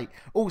our date.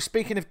 Oh,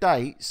 speaking of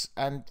dates,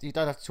 and you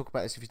don't have to talk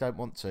about this if you don't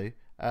want to.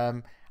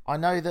 I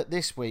know that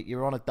this week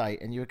you're on a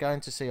date and you're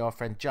going to see our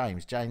friend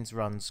James. James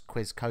runs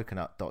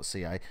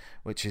quizcoconut.ca,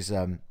 which is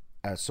a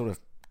sort of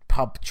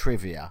pub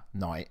trivia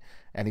night,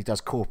 and he does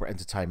corporate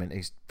entertainment.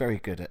 He's very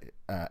good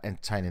at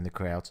entertaining the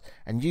crowds.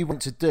 And you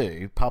want to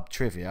do pub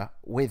trivia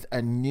with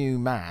a new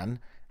man.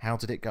 How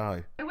did it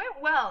go? It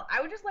went well.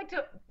 I would just like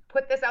to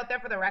put this out there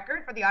for the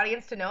record, for the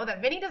audience to know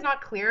that Vinny does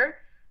not clear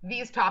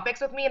these topics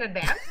with me in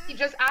advance. He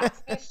just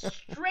asks me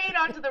straight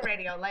onto the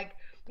radio. Like,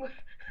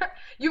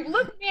 you've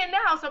looked me in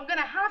now, so I'm going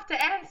to have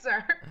to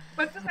answer.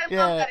 But just I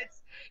love that it's,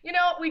 you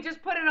know, we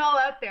just put it all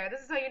out there.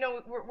 This is how you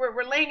know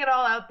we're laying it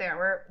all out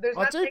there.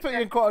 I do put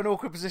you in quite an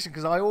awkward position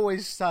because I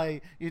always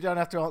say you don't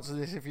have to answer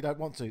this if you don't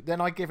want to.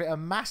 Then I give it a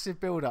massive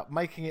build-up,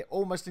 making it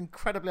almost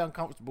incredibly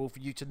uncomfortable for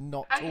you to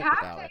not talk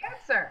about it.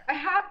 I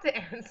have to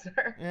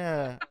answer.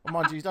 Yeah. Well,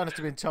 mind you, you don't have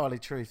to be entirely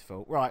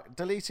truthful. Right,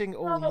 deleting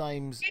all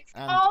names. It's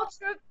all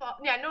truthful.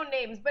 Yeah, no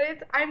names, but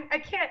I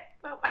can't.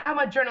 I'm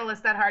a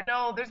journalist at heart.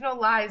 No, there's no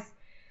lies.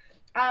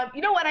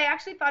 You know what? I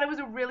actually thought it was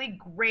a really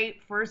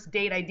great first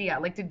date idea,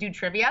 like to do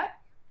trivia,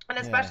 and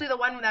especially the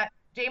one that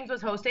James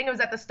was hosting. It was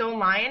at the Stone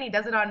Lion. He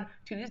does it on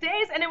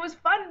Tuesdays, and it was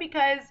fun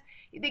because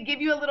they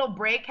give you a little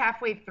break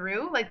halfway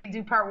through, like they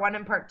do part 1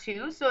 and part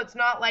 2. So it's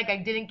not like I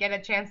didn't get a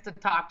chance to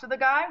talk to the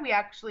guy. We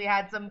actually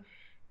had some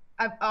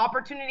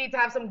opportunity to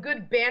have some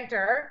good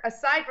banter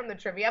aside from the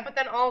trivia, but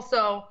then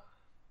also,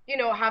 you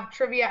know, have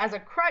trivia as a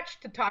crutch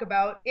to talk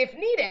about if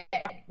needed,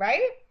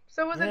 right?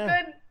 So it was a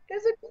good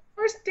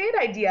first date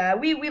idea.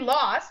 We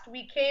lost.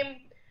 We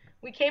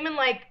came in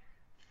like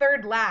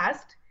third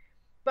last,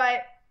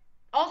 but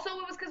also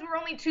it was because we were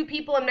only 2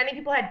 people and many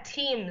people had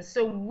teams.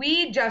 So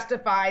we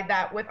justified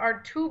that with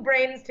our 2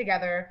 brains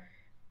together,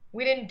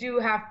 we didn't do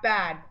half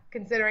bad,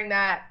 considering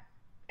that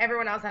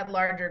everyone else had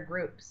larger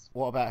groups.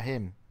 What about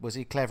him? Was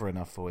he clever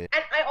enough for you?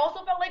 And I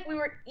also felt like we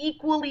were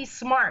equally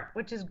smart,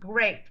 which is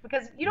great,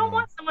 because you don't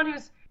want someone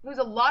who's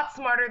a lot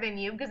smarter than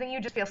you, because then you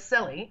just feel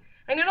silly.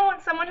 And you don't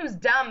want someone who's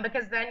dumb,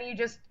 because then you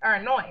just are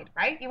annoyed,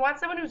 right? You want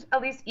someone who's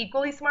at least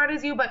equally smart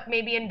as you, but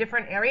maybe in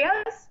different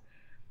areas.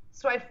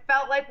 So I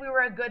felt like we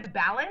were a good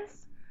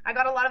balance. I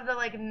got a lot of the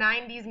like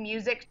 90s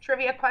music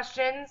trivia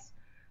questions,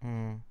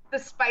 the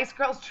Spice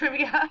Girls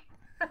trivia.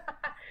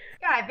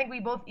 Yeah, I think we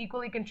both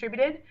equally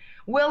contributed.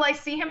 Will I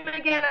see him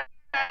again?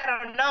 I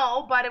don't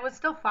know, but it was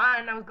still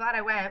fun. I was glad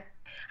I went.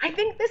 I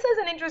think this is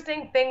an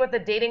interesting thing with the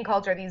dating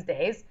culture these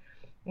days.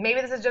 Maybe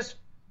this is just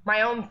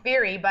my own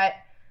theory, but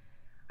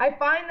I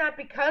find that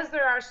because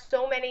there are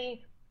so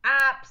many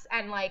apps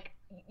and like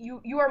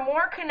you are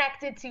more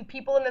connected to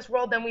people in this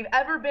world than we've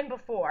ever been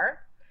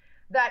before,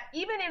 that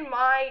even in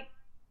my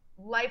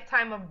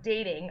lifetime of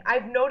dating,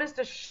 I've noticed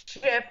a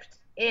shift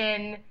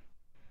in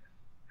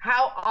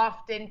how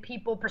often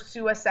people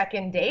pursue a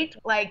second date.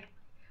 Like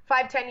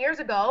 5-10 years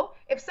ago,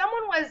 if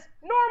someone was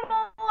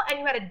normal and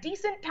you had a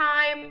decent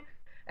time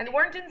and they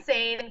weren't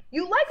insane,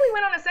 you likely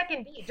went on a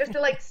second date just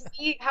to like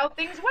see how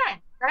things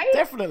went, right?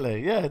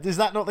 Definitely, yeah. Is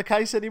that not the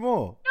case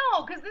anymore?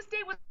 No, because this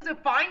date was a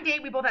fine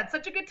date. We both had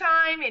such a good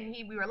time, and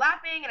we were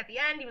laughing, and at the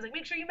end he was like,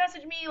 make sure you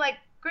message me, like,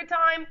 good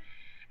time.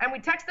 And we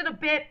texted a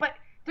bit, but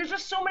there's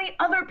just so many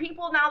other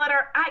people now that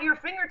are at your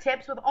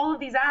fingertips with all of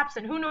these apps,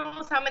 and who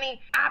knows how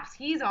many apps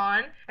he's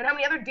on and how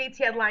many other dates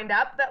he had lined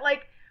up, that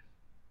like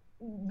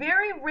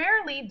very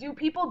rarely do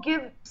people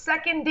give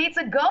second dates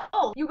a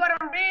go. You got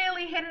to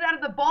really hit it out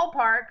of the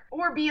ballpark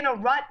or be in a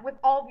rut with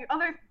all of your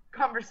other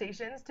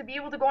conversations to be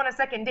able to go on a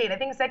second date. I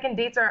think second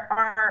dates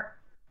are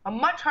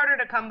much harder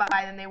to come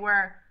by than they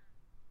were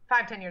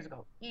 5-10 years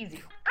ago.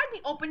 Easy. I'd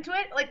be open to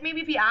it, like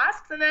maybe if he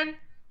asks, and then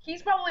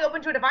he's probably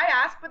open to it if I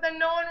ask, but then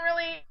no one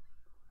really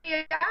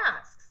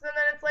asks, and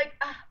then it's like,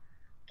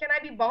 can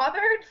I be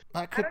bothered?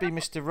 That could be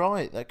Mr.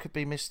 Right. That could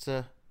be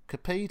Mr.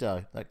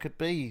 Capido. That could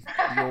be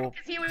your...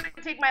 Because he would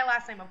take my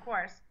last name, of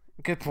course.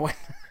 Good point.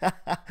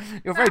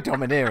 You're very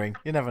domineering.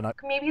 You never know.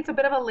 Maybe it's a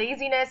bit of a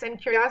laziness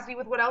and curiosity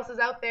with what else is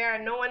out there,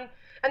 and no one...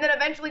 And then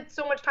eventually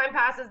so much time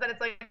passes that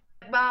it's like,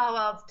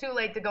 well, it's too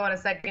late to go on a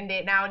second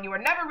date now, and you were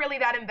never really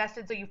that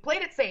invested, so you've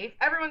played it safe.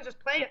 Everyone's just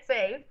playing it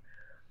safe.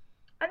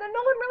 And then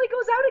no one really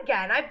goes out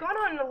again. I've gone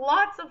on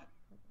lots of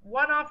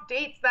one-off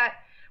dates that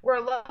were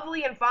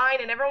lovely and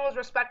fine, and everyone was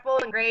respectful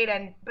and great,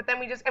 but then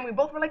we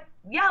both were like,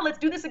 yeah, let's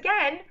do this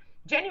again,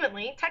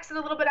 genuinely, texted a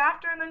little bit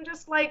after, and then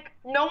just like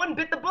no one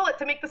bit the bullet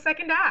to make the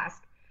second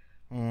ask.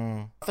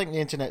 I think the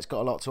internet's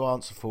got a lot to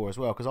answer for as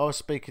well, because I was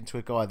speaking to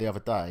a guy the other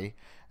day,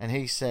 and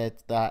he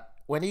said that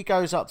when he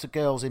goes up to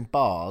girls in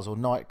bars or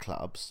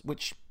nightclubs,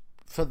 which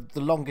for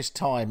the longest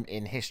time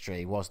in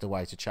history was the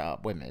way to chat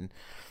up women,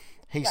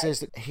 he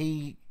says that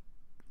he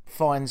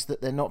finds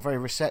that they're not very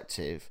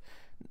receptive.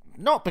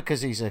 Not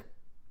because he's a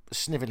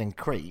snivelling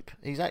creep.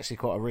 He's actually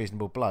quite a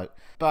reasonable bloke.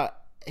 But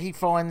he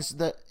finds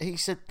that, he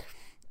said,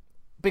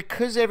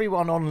 because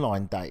everyone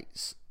online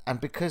dates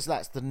and because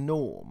that's the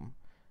norm,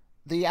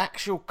 the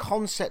actual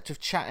concept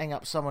of chatting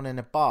up someone in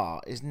a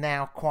bar is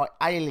now quite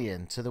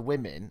alien to the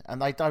women,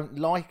 and they don't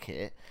like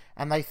it,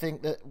 and they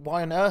think that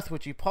why on earth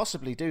would you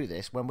possibly do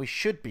this when we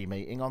should be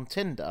meeting on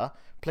Tinder?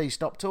 Please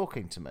stop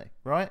talking to me,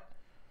 right?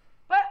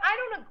 But I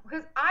don't know,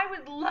 because I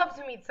would love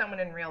to meet someone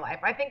in real life.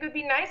 I think it would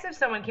be nice if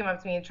someone came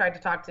up to me and tried to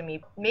talk to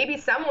me. Maybe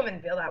some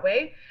women feel that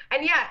way.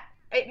 And yeah,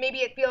 maybe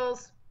it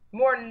feels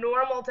more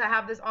normal to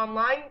have this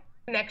online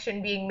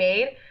connection being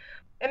made.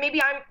 And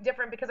maybe I'm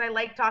different because I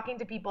like talking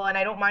to people and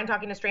I don't mind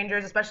talking to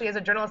strangers, especially as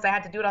a journalist. I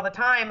had to do it all the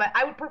time. But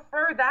I would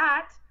prefer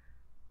that.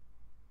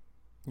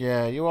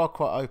 Yeah, you are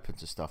quite open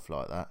to stuff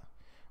like that.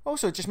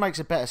 Also, it just makes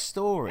a better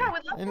story. Yeah, I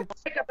would love to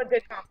pick up a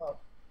good combo.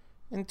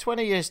 In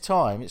 20 years'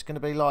 time, it's going to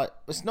be like,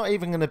 it's not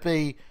even going to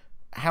be,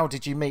 how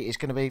did you meet? It's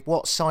going to be,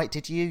 what site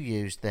did you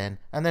use then?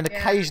 And then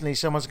occasionally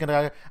someone's going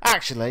to go,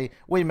 actually,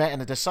 we met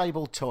in a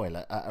disabled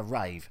toilet at a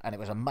rave, and it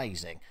was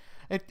amazing.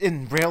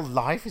 In real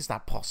life, is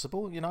that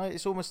possible? You know,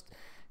 it's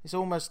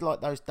almost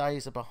like those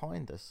days are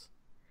behind us.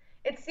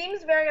 It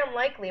seems very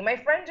unlikely. My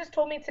friend just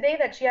told me today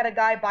that she had a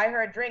guy buy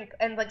her a drink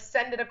and like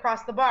send it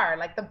across the bar,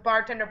 like the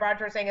bartender brought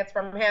her saying it's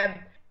from him.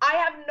 I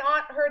have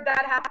not heard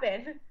that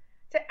happen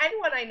to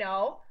anyone I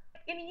know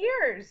in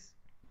years.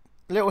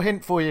 Little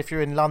hint for you if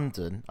you're in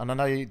London, and I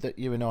know that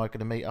you and I are going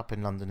to meet up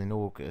in London in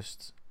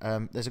August.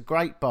 There's a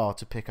great bar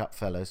to pick up,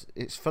 fellas.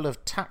 It's full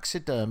of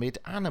taxidermied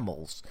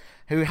animals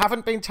who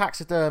haven't been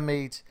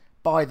taxidermied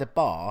by the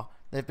bar.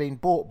 They've been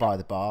bought by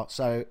the bar,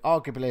 so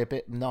arguably a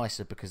bit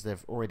nicer because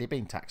they've already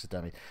been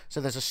taxidermied. So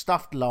there's a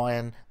stuffed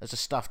lion, there's a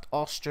stuffed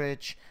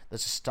ostrich,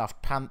 there's a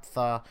stuffed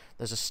panther,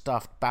 there's a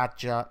stuffed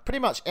badger. Pretty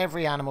much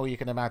every animal you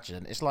can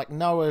imagine. It's like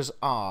Noah's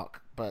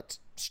Ark, but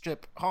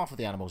strip half of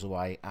the animals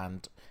away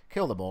and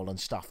kill them all and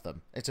stuff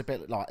them. It's a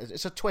bit like,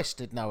 it's a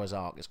twisted Noah's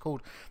Ark. It's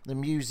called the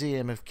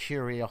Museum of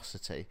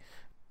Curiosity.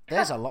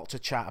 There's a lot to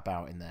chat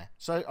about in there.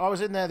 So I was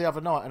in there the other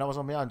night and I was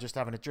on my own just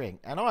having a drink.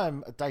 And I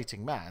am a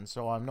dating man,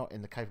 so I'm not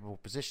in the capable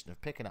position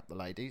of picking up the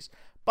ladies.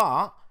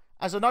 But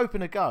as an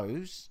opener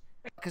goes,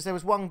 because there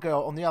was one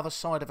girl on the other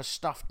side of a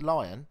stuffed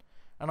lion,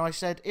 and I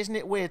said, isn't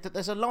it weird that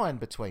there's a lion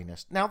between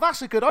us? Now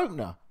that's a good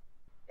opener.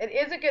 It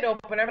is a good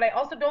opener, but I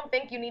also don't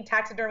think you need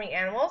taxidermy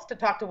animals to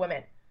talk to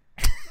women.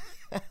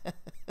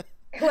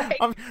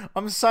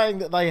 I'm saying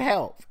that they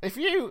help. If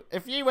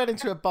you went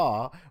into a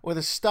bar with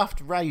a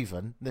stuffed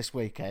raven this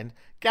weekend,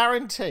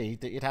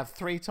 guaranteed that you'd have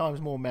 3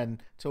 times more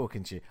men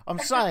talking to you. I'm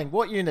saying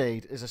what you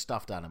need is a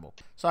stuffed animal.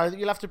 So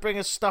you'll have to bring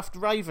a stuffed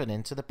raven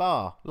into the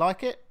bar.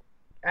 Like it?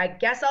 I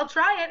guess I'll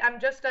try it. I'm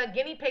just a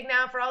guinea pig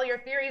now for all your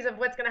theories of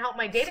what's going to help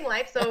my dating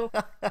life. So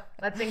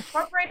let's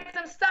incorporate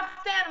some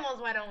stuffed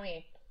animals, why don't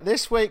we?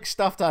 This week,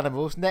 stuffed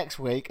animals. Next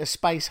week, a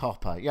space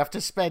hopper. You have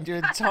to spend your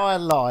entire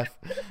life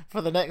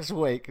for the next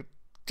week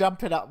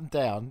jumping up and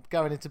down,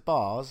 going into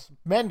bars.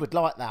 Men would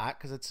like that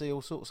because they'd see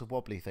all sorts of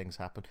wobbly things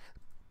happen.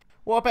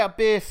 What about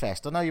Beer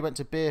Fest? I know you went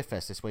to Beer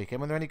Fest this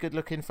weekend. Were there any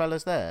good-looking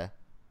fellas there?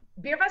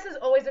 Beer Fest is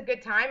always a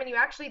good time, and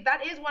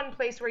that is one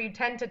place where you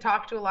tend to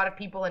talk to a lot of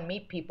people and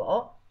meet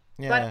people.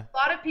 Yeah. But a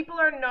lot of people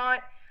are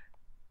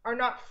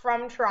not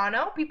from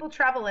Toronto. People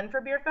travel in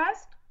for Beer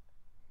Fest.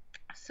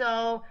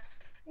 So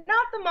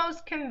not the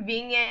most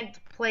convenient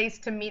place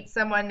to meet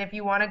someone if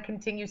you want to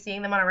continue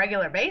seeing them on a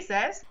regular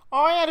basis.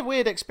 I had a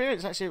weird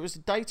experience, actually. It was a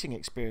dating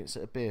experience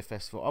at a beer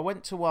festival. I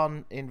went to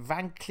one in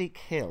Van Cleek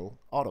Hill,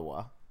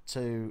 Ottawa,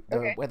 to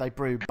where they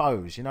brew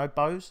Bose. You know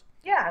Bose?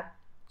 Yeah.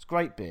 It's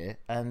great beer,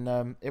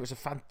 and it was a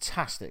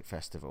fantastic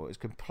festival. It was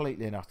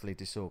completely and utterly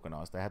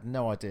disorganised. They had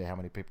no idea how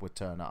many people would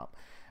turn up,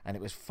 and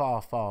it was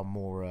far, far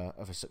more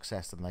of a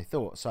success than they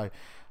thought. So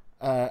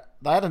they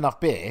had enough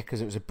beer because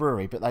it was a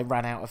brewery, but they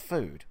ran out of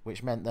food,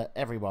 which meant that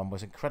everyone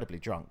was incredibly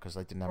drunk because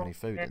they didn't have any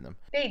food in them.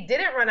 They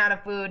didn't run out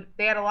of food.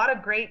 They had a lot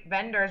of great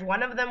vendors.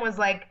 One of them was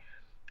like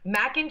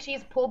mac and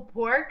cheese pulled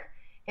pork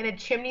in a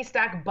chimney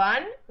stack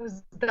bun. It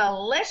was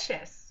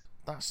delicious.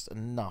 That's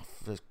enough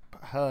for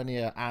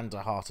hernia and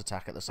a heart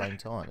attack at the same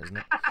time, isn't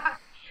it?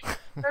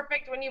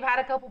 Perfect when you've had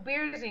a couple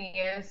beers in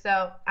you.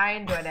 So I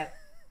enjoyed it.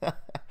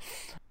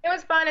 It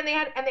was fun, and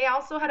they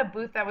also had a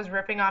booth that was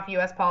ripping off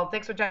U.S.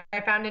 politics, which I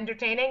found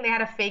entertaining. They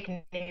had a fake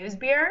news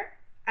beer,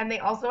 and they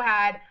also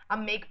had a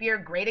Make Beer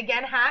Great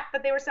Again hat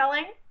that they were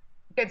selling.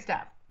 Good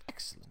stuff.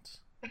 Excellent.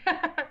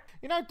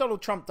 You know,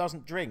 Donald Trump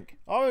doesn't drink.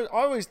 I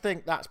always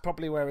think that's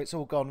probably where it's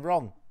all gone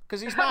wrong,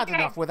 because he's mad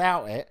enough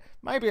without it.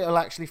 Maybe it'll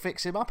actually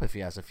fix him up if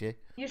he has a few.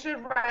 You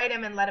should write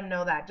him and let him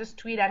know that. Just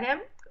tweet at him,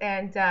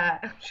 and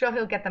I'm sure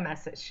he'll get the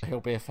message. He'll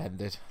be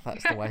offended.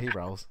 That's the way he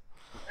rolls.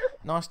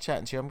 Nice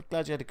chatting to you. I'm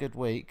glad you had a good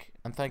week,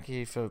 and thank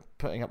you for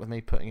putting up with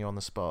me putting you on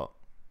the spot.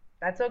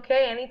 That's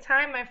okay.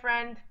 Anytime, my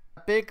friend.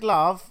 Big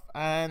love,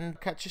 and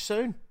catch you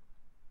soon.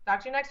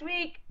 Talk to you next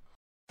week.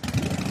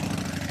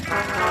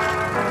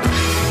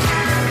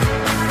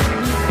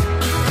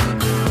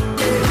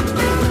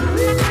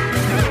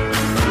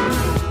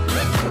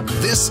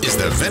 This is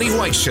the Vinnie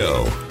White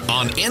Show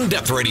on In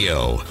Depth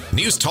Radio,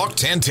 News Talk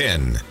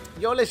 1010.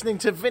 You're listening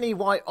to Vinnie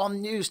White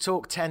on News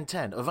Talk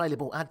 1010,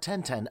 available at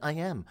 1010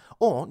 AM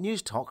or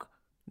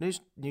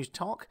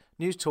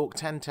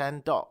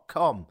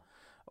newstalk1010.com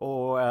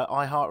or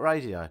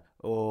iHeartRadio,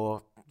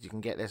 or you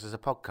can get this as a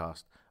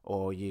podcast,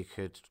 or you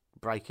could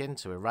break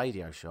into a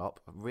radio shop.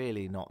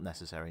 Really not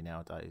necessary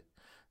nowadays.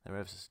 They're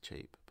ever so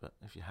cheap, but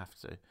if you have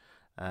to,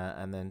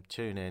 and then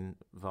tune in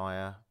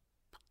via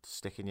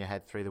sticking your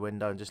head through the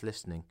window and just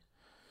listening.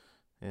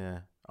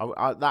 Yeah.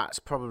 That's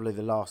probably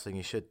the last thing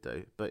you should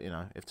do, but, you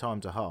know, if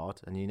times are hard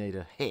and you need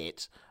a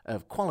hit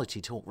of quality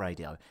talk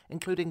radio,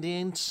 including the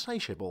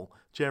insatiable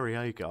Jerry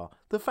Agar,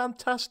 the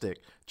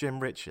fantastic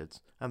Jim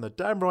Richards, and the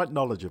damn right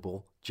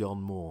knowledgeable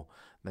John Moore,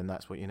 then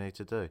that's what you need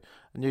to do.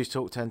 News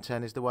Talk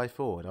 1010 is the way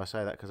forward. I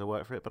say that because I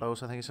work for it, but I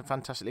also think it's a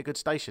fantastically good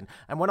station.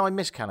 And when I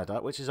miss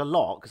Canada, which is a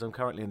lot because I'm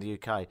currently in the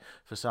UK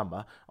for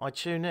summer, I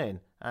tune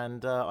in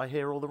and I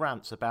hear all the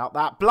rants about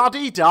that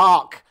bloody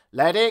dark.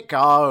 Let it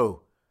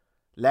go.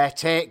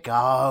 Let it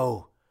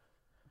go.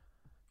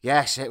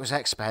 Yes, it was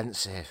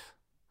expensive.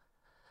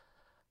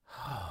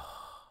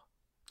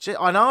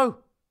 I know.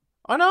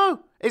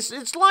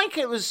 It's like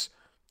it was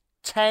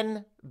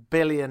 $10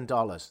 billion,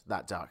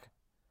 that duck.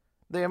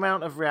 The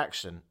amount of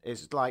reaction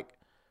is like,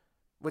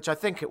 which I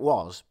think it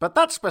was, but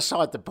that's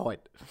beside the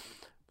point.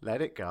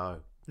 Let it go.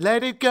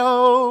 Let it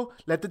go.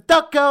 Let the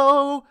duck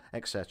go,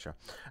 etc.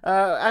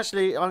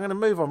 Actually, I'm going to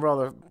move on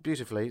rather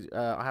beautifully.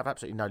 I have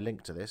absolutely no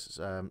link to this,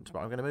 but I'm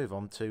going to move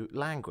on to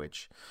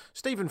language.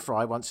 Stephen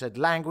Fry once said,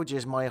 "Language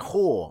is my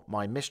whore,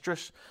 my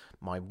mistress,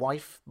 my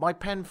wife, my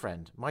pen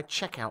friend, my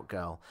checkout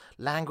girl.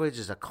 Language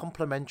is a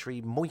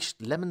complimentary,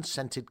 moist,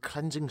 lemon-scented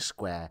cleansing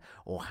square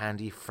or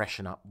handy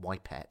freshen-up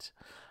wipette."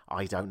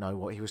 I don't know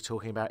what he was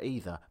talking about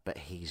either, but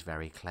he's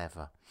very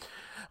clever.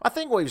 I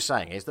think what he was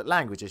saying is that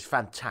language is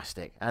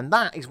fantastic, and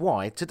that is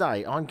why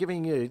today I'm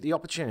giving you the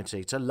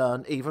opportunity to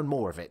learn even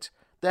more of it.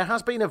 There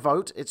has been a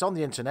vote, it's on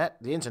the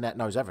internet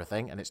knows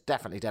everything, and it's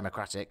definitely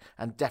democratic,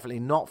 and definitely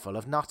not full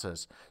of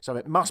nutters, so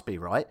it must be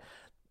right.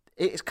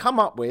 It's come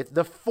up with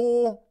the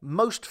 4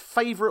 most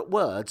favourite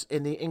words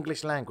in the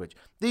English language.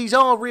 These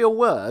are real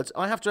words.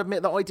 I have to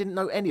admit that I didn't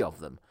know any of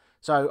them,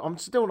 so I'm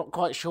still not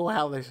quite sure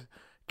how this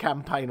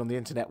campaign on the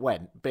internet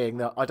went, being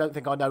that I don't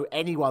think I know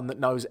anyone that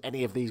knows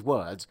any of these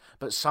words,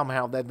 but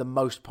somehow they're the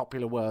most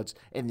popular words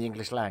in the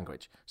English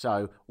language.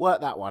 So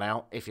work that one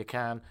out if you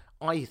can.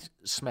 I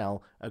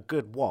smell a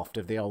good waft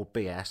of the old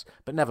BS,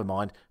 but never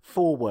mind.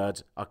 4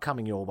 words are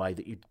coming your way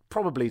that you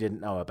probably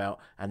didn't know about,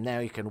 and now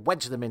you can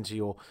wedge them into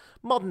your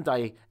modern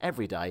day,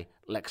 everyday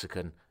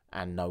lexicon,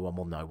 and no one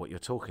will know what you're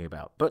talking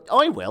about. But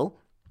I will.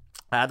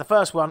 The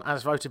first one,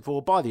 as voted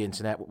for by the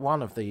internet,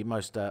 one of the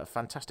most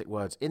fantastic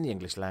words in the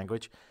English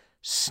language,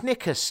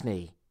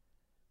 snickersnee.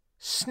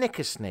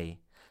 Snickersnee.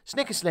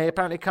 Snickersnee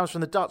apparently comes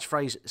from the Dutch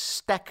phrase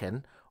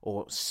stekken,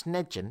 or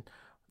snedgen,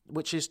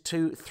 which is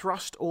to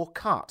thrust or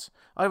cut.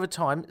 Over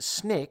time,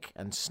 snick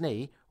and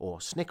snee,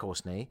 or snick or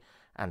snee,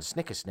 and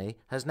snickersnee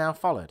has now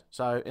followed.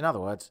 So, in other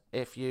words,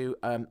 if you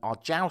are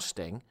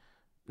jousting,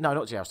 no,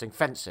 not jousting,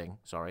 fencing,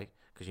 sorry,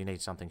 because you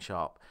need something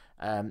sharp,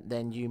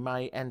 then you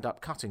may end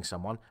up cutting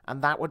someone,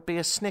 and that would be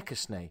a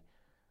snickersnee,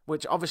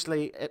 which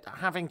obviously,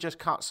 having just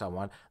cut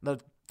someone,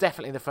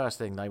 definitely the first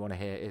thing they want to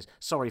hear is,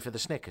 sorry for the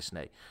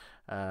snickersnee.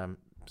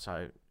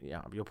 So,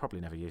 yeah, you'll probably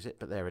never use it,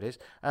 but there it is.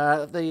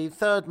 The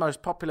third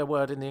most popular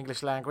word in the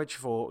English language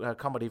for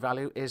comedy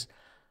value is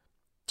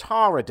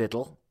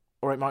taradiddle,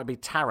 or it might be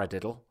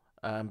taradiddle.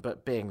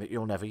 but being that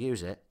you'll never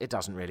use it, it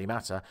doesn't really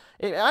matter.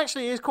 It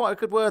actually is quite a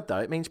good word, though.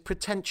 It means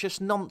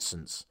pretentious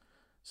nonsense.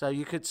 So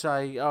you could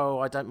say, oh,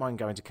 I don't mind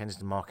going to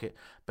Kensington Market,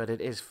 but it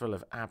is full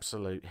of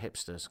absolute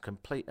hipsters,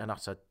 complete and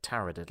utter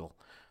taradiddle,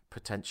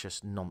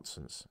 pretentious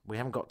nonsense. We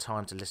haven't got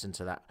time to listen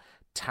to that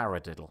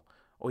taradiddle.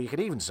 Or you could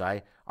even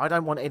say, I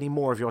don't want any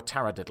more of your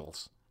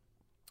taradiddles.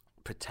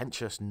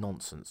 Pretentious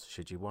nonsense,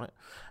 should you want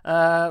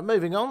it.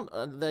 Moving on,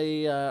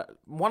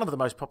 one of the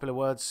most popular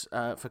words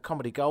for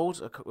comedy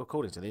gold,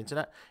 according to the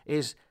internet,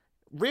 is,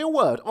 real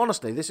word,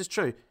 honestly, this is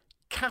true,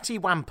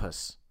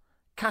 cattywampus.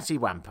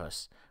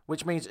 Cattywampus,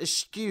 which means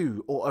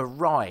askew or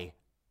awry,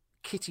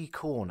 kitty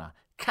corner,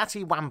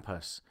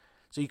 cattywampus.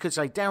 So you could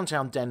say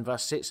downtown Denver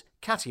sits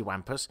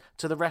cattywampus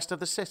to the rest of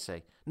the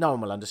city. No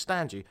one will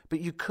understand you,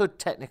 but you could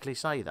technically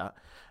say that.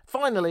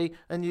 Finally,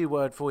 a new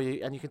word for you,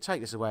 and you can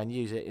take this away and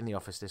use it in the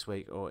office this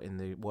week or in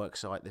the work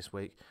site this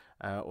week,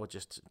 or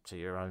just to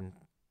your own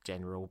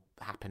general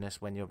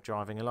happiness when you're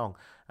driving along,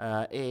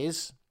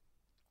 is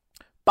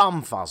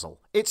bumfuzzle.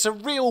 It's a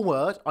real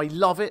word. I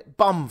love it.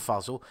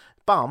 Bumfuzzle.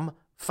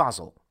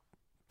 Bumfuzzle.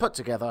 Put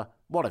together,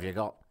 what have you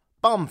got?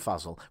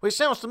 Bumfuzzle. Which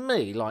sounds to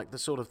me like the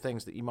sort of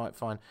things that you might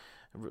find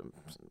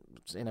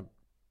in a...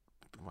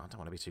 Well, I don't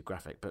want to be too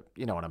graphic, but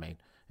you know what I mean.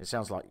 It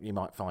sounds like you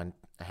might find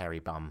a hairy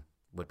bum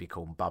would be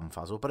called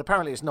bumfuzzle, but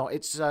apparently it's not.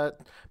 It's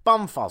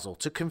bumfuzzle,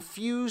 to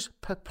confuse,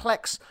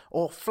 perplex,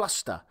 or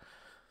fluster.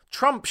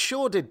 Trump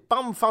sure did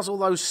bumfuzzle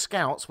those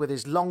scouts with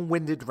his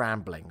long-winded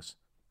ramblings.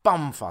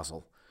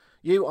 Bumfuzzle.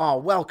 You are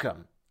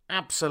welcome.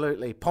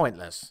 Absolutely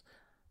pointless.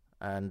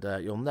 And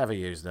you'll never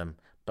use them.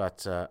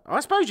 But I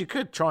suppose you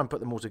could try and put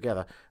them all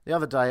together. The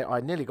other day, I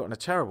nearly got in a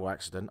terrible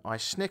accident. I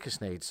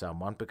snickersneed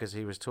someone because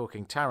he was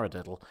talking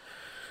taradiddle.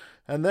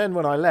 And then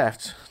when I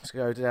left to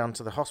go down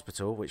to the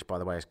hospital, which, by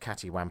the way, is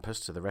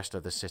cattywampus to the rest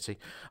of the city,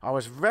 I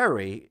was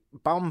very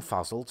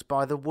bumfuzzled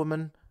by the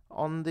woman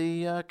on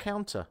the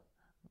counter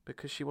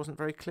because she wasn't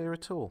very clear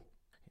at all.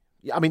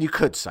 I mean, you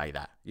could say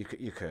that. You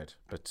could.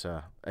 But,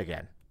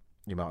 again,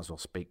 you might as well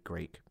speak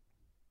Greek.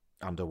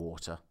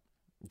 Underwater.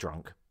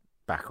 Drunk.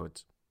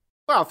 Backwards.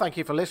 Well, thank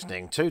you for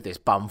listening to this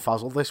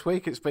bumfuzzle this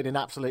week. It's been an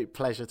absolute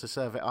pleasure to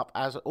serve it up,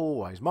 as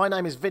always. My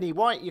name is Vinnie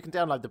White. You can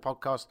download the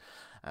podcast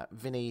at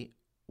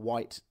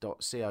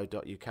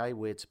vinniewhite.co.uk,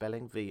 weird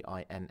spelling,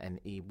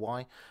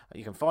 Vinney.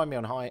 You can find me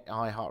on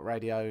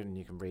iHeartRadio, and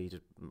you can read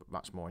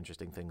much more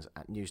interesting things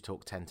at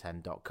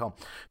newstalk1010.com.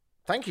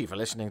 Thank you for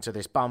listening to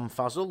this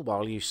bumfuzzle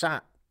while you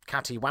sat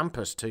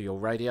cattywampus to your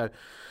radio.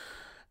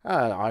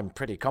 I'm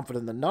pretty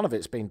confident that none of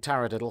it's been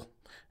taradiddle.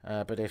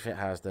 But if it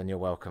has, then you're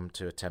welcome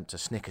to attempt to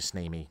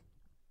snickersnee me.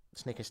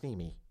 Snickersnee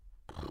me?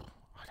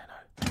 I don't know.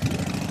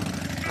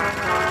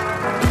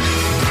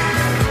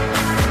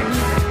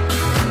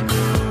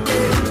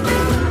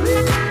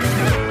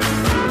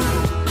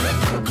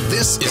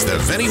 This is the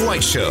Vinnie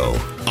White Show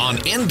on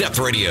In Depth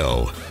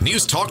Radio,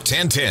 News Talk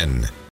 1010.